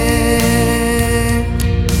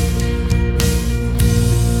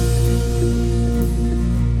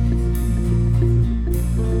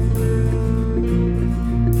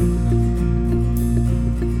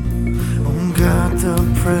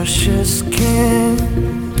 precious King.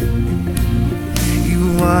 You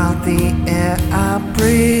are the air I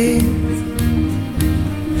breathe.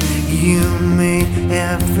 You made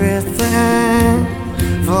everything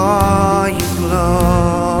for your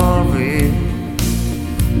glory.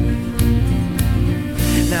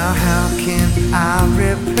 Now how can I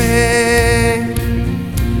repay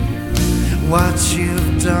what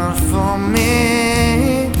you've done for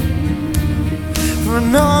me? For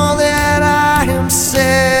know that I am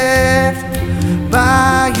saved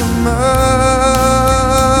by your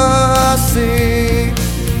mercy.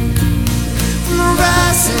 From the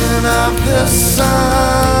rising of the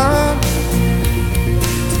sun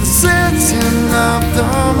to the setting of the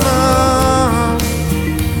moon,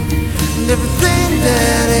 and everything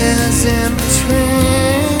that is in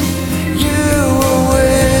between, you were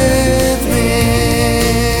with me.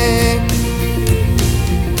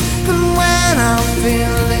 And when I'm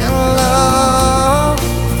feeling low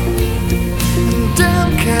and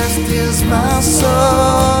downcast is my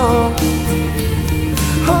soul,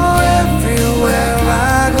 oh, everywhere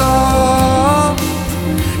I go,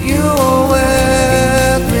 you are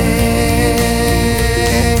with me.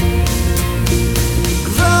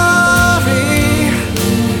 Glory,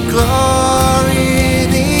 glory,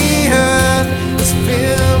 the earth is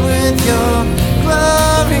filled with your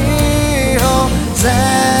glory.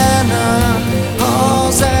 Hosanna,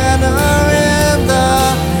 Hosanna in the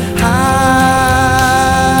highest.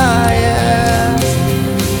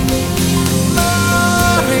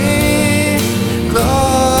 Glory,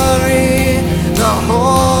 glory, the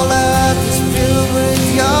whole earth is filled with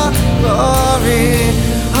your glory.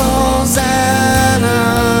 Hosanna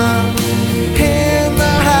in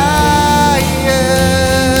the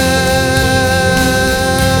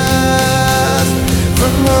highest.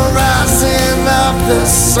 From the rising of the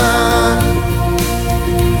sun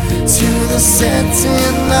to the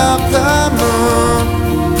setting of the moon,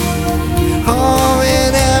 oh,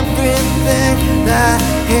 in everything that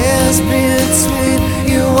is between,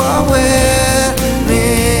 you are with me.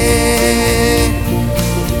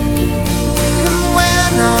 And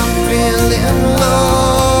when I'm feeling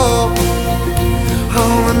low,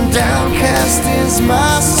 oh, and downcast is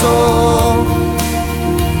my soul,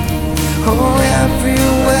 oh,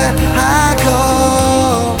 everywhere I go,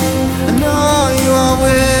 I know you are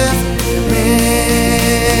with me.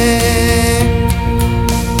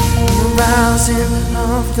 The rising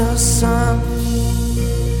of the sun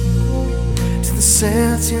to the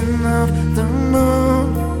setting of the moon,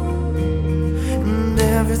 and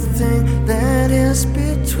everything that is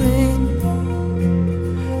between,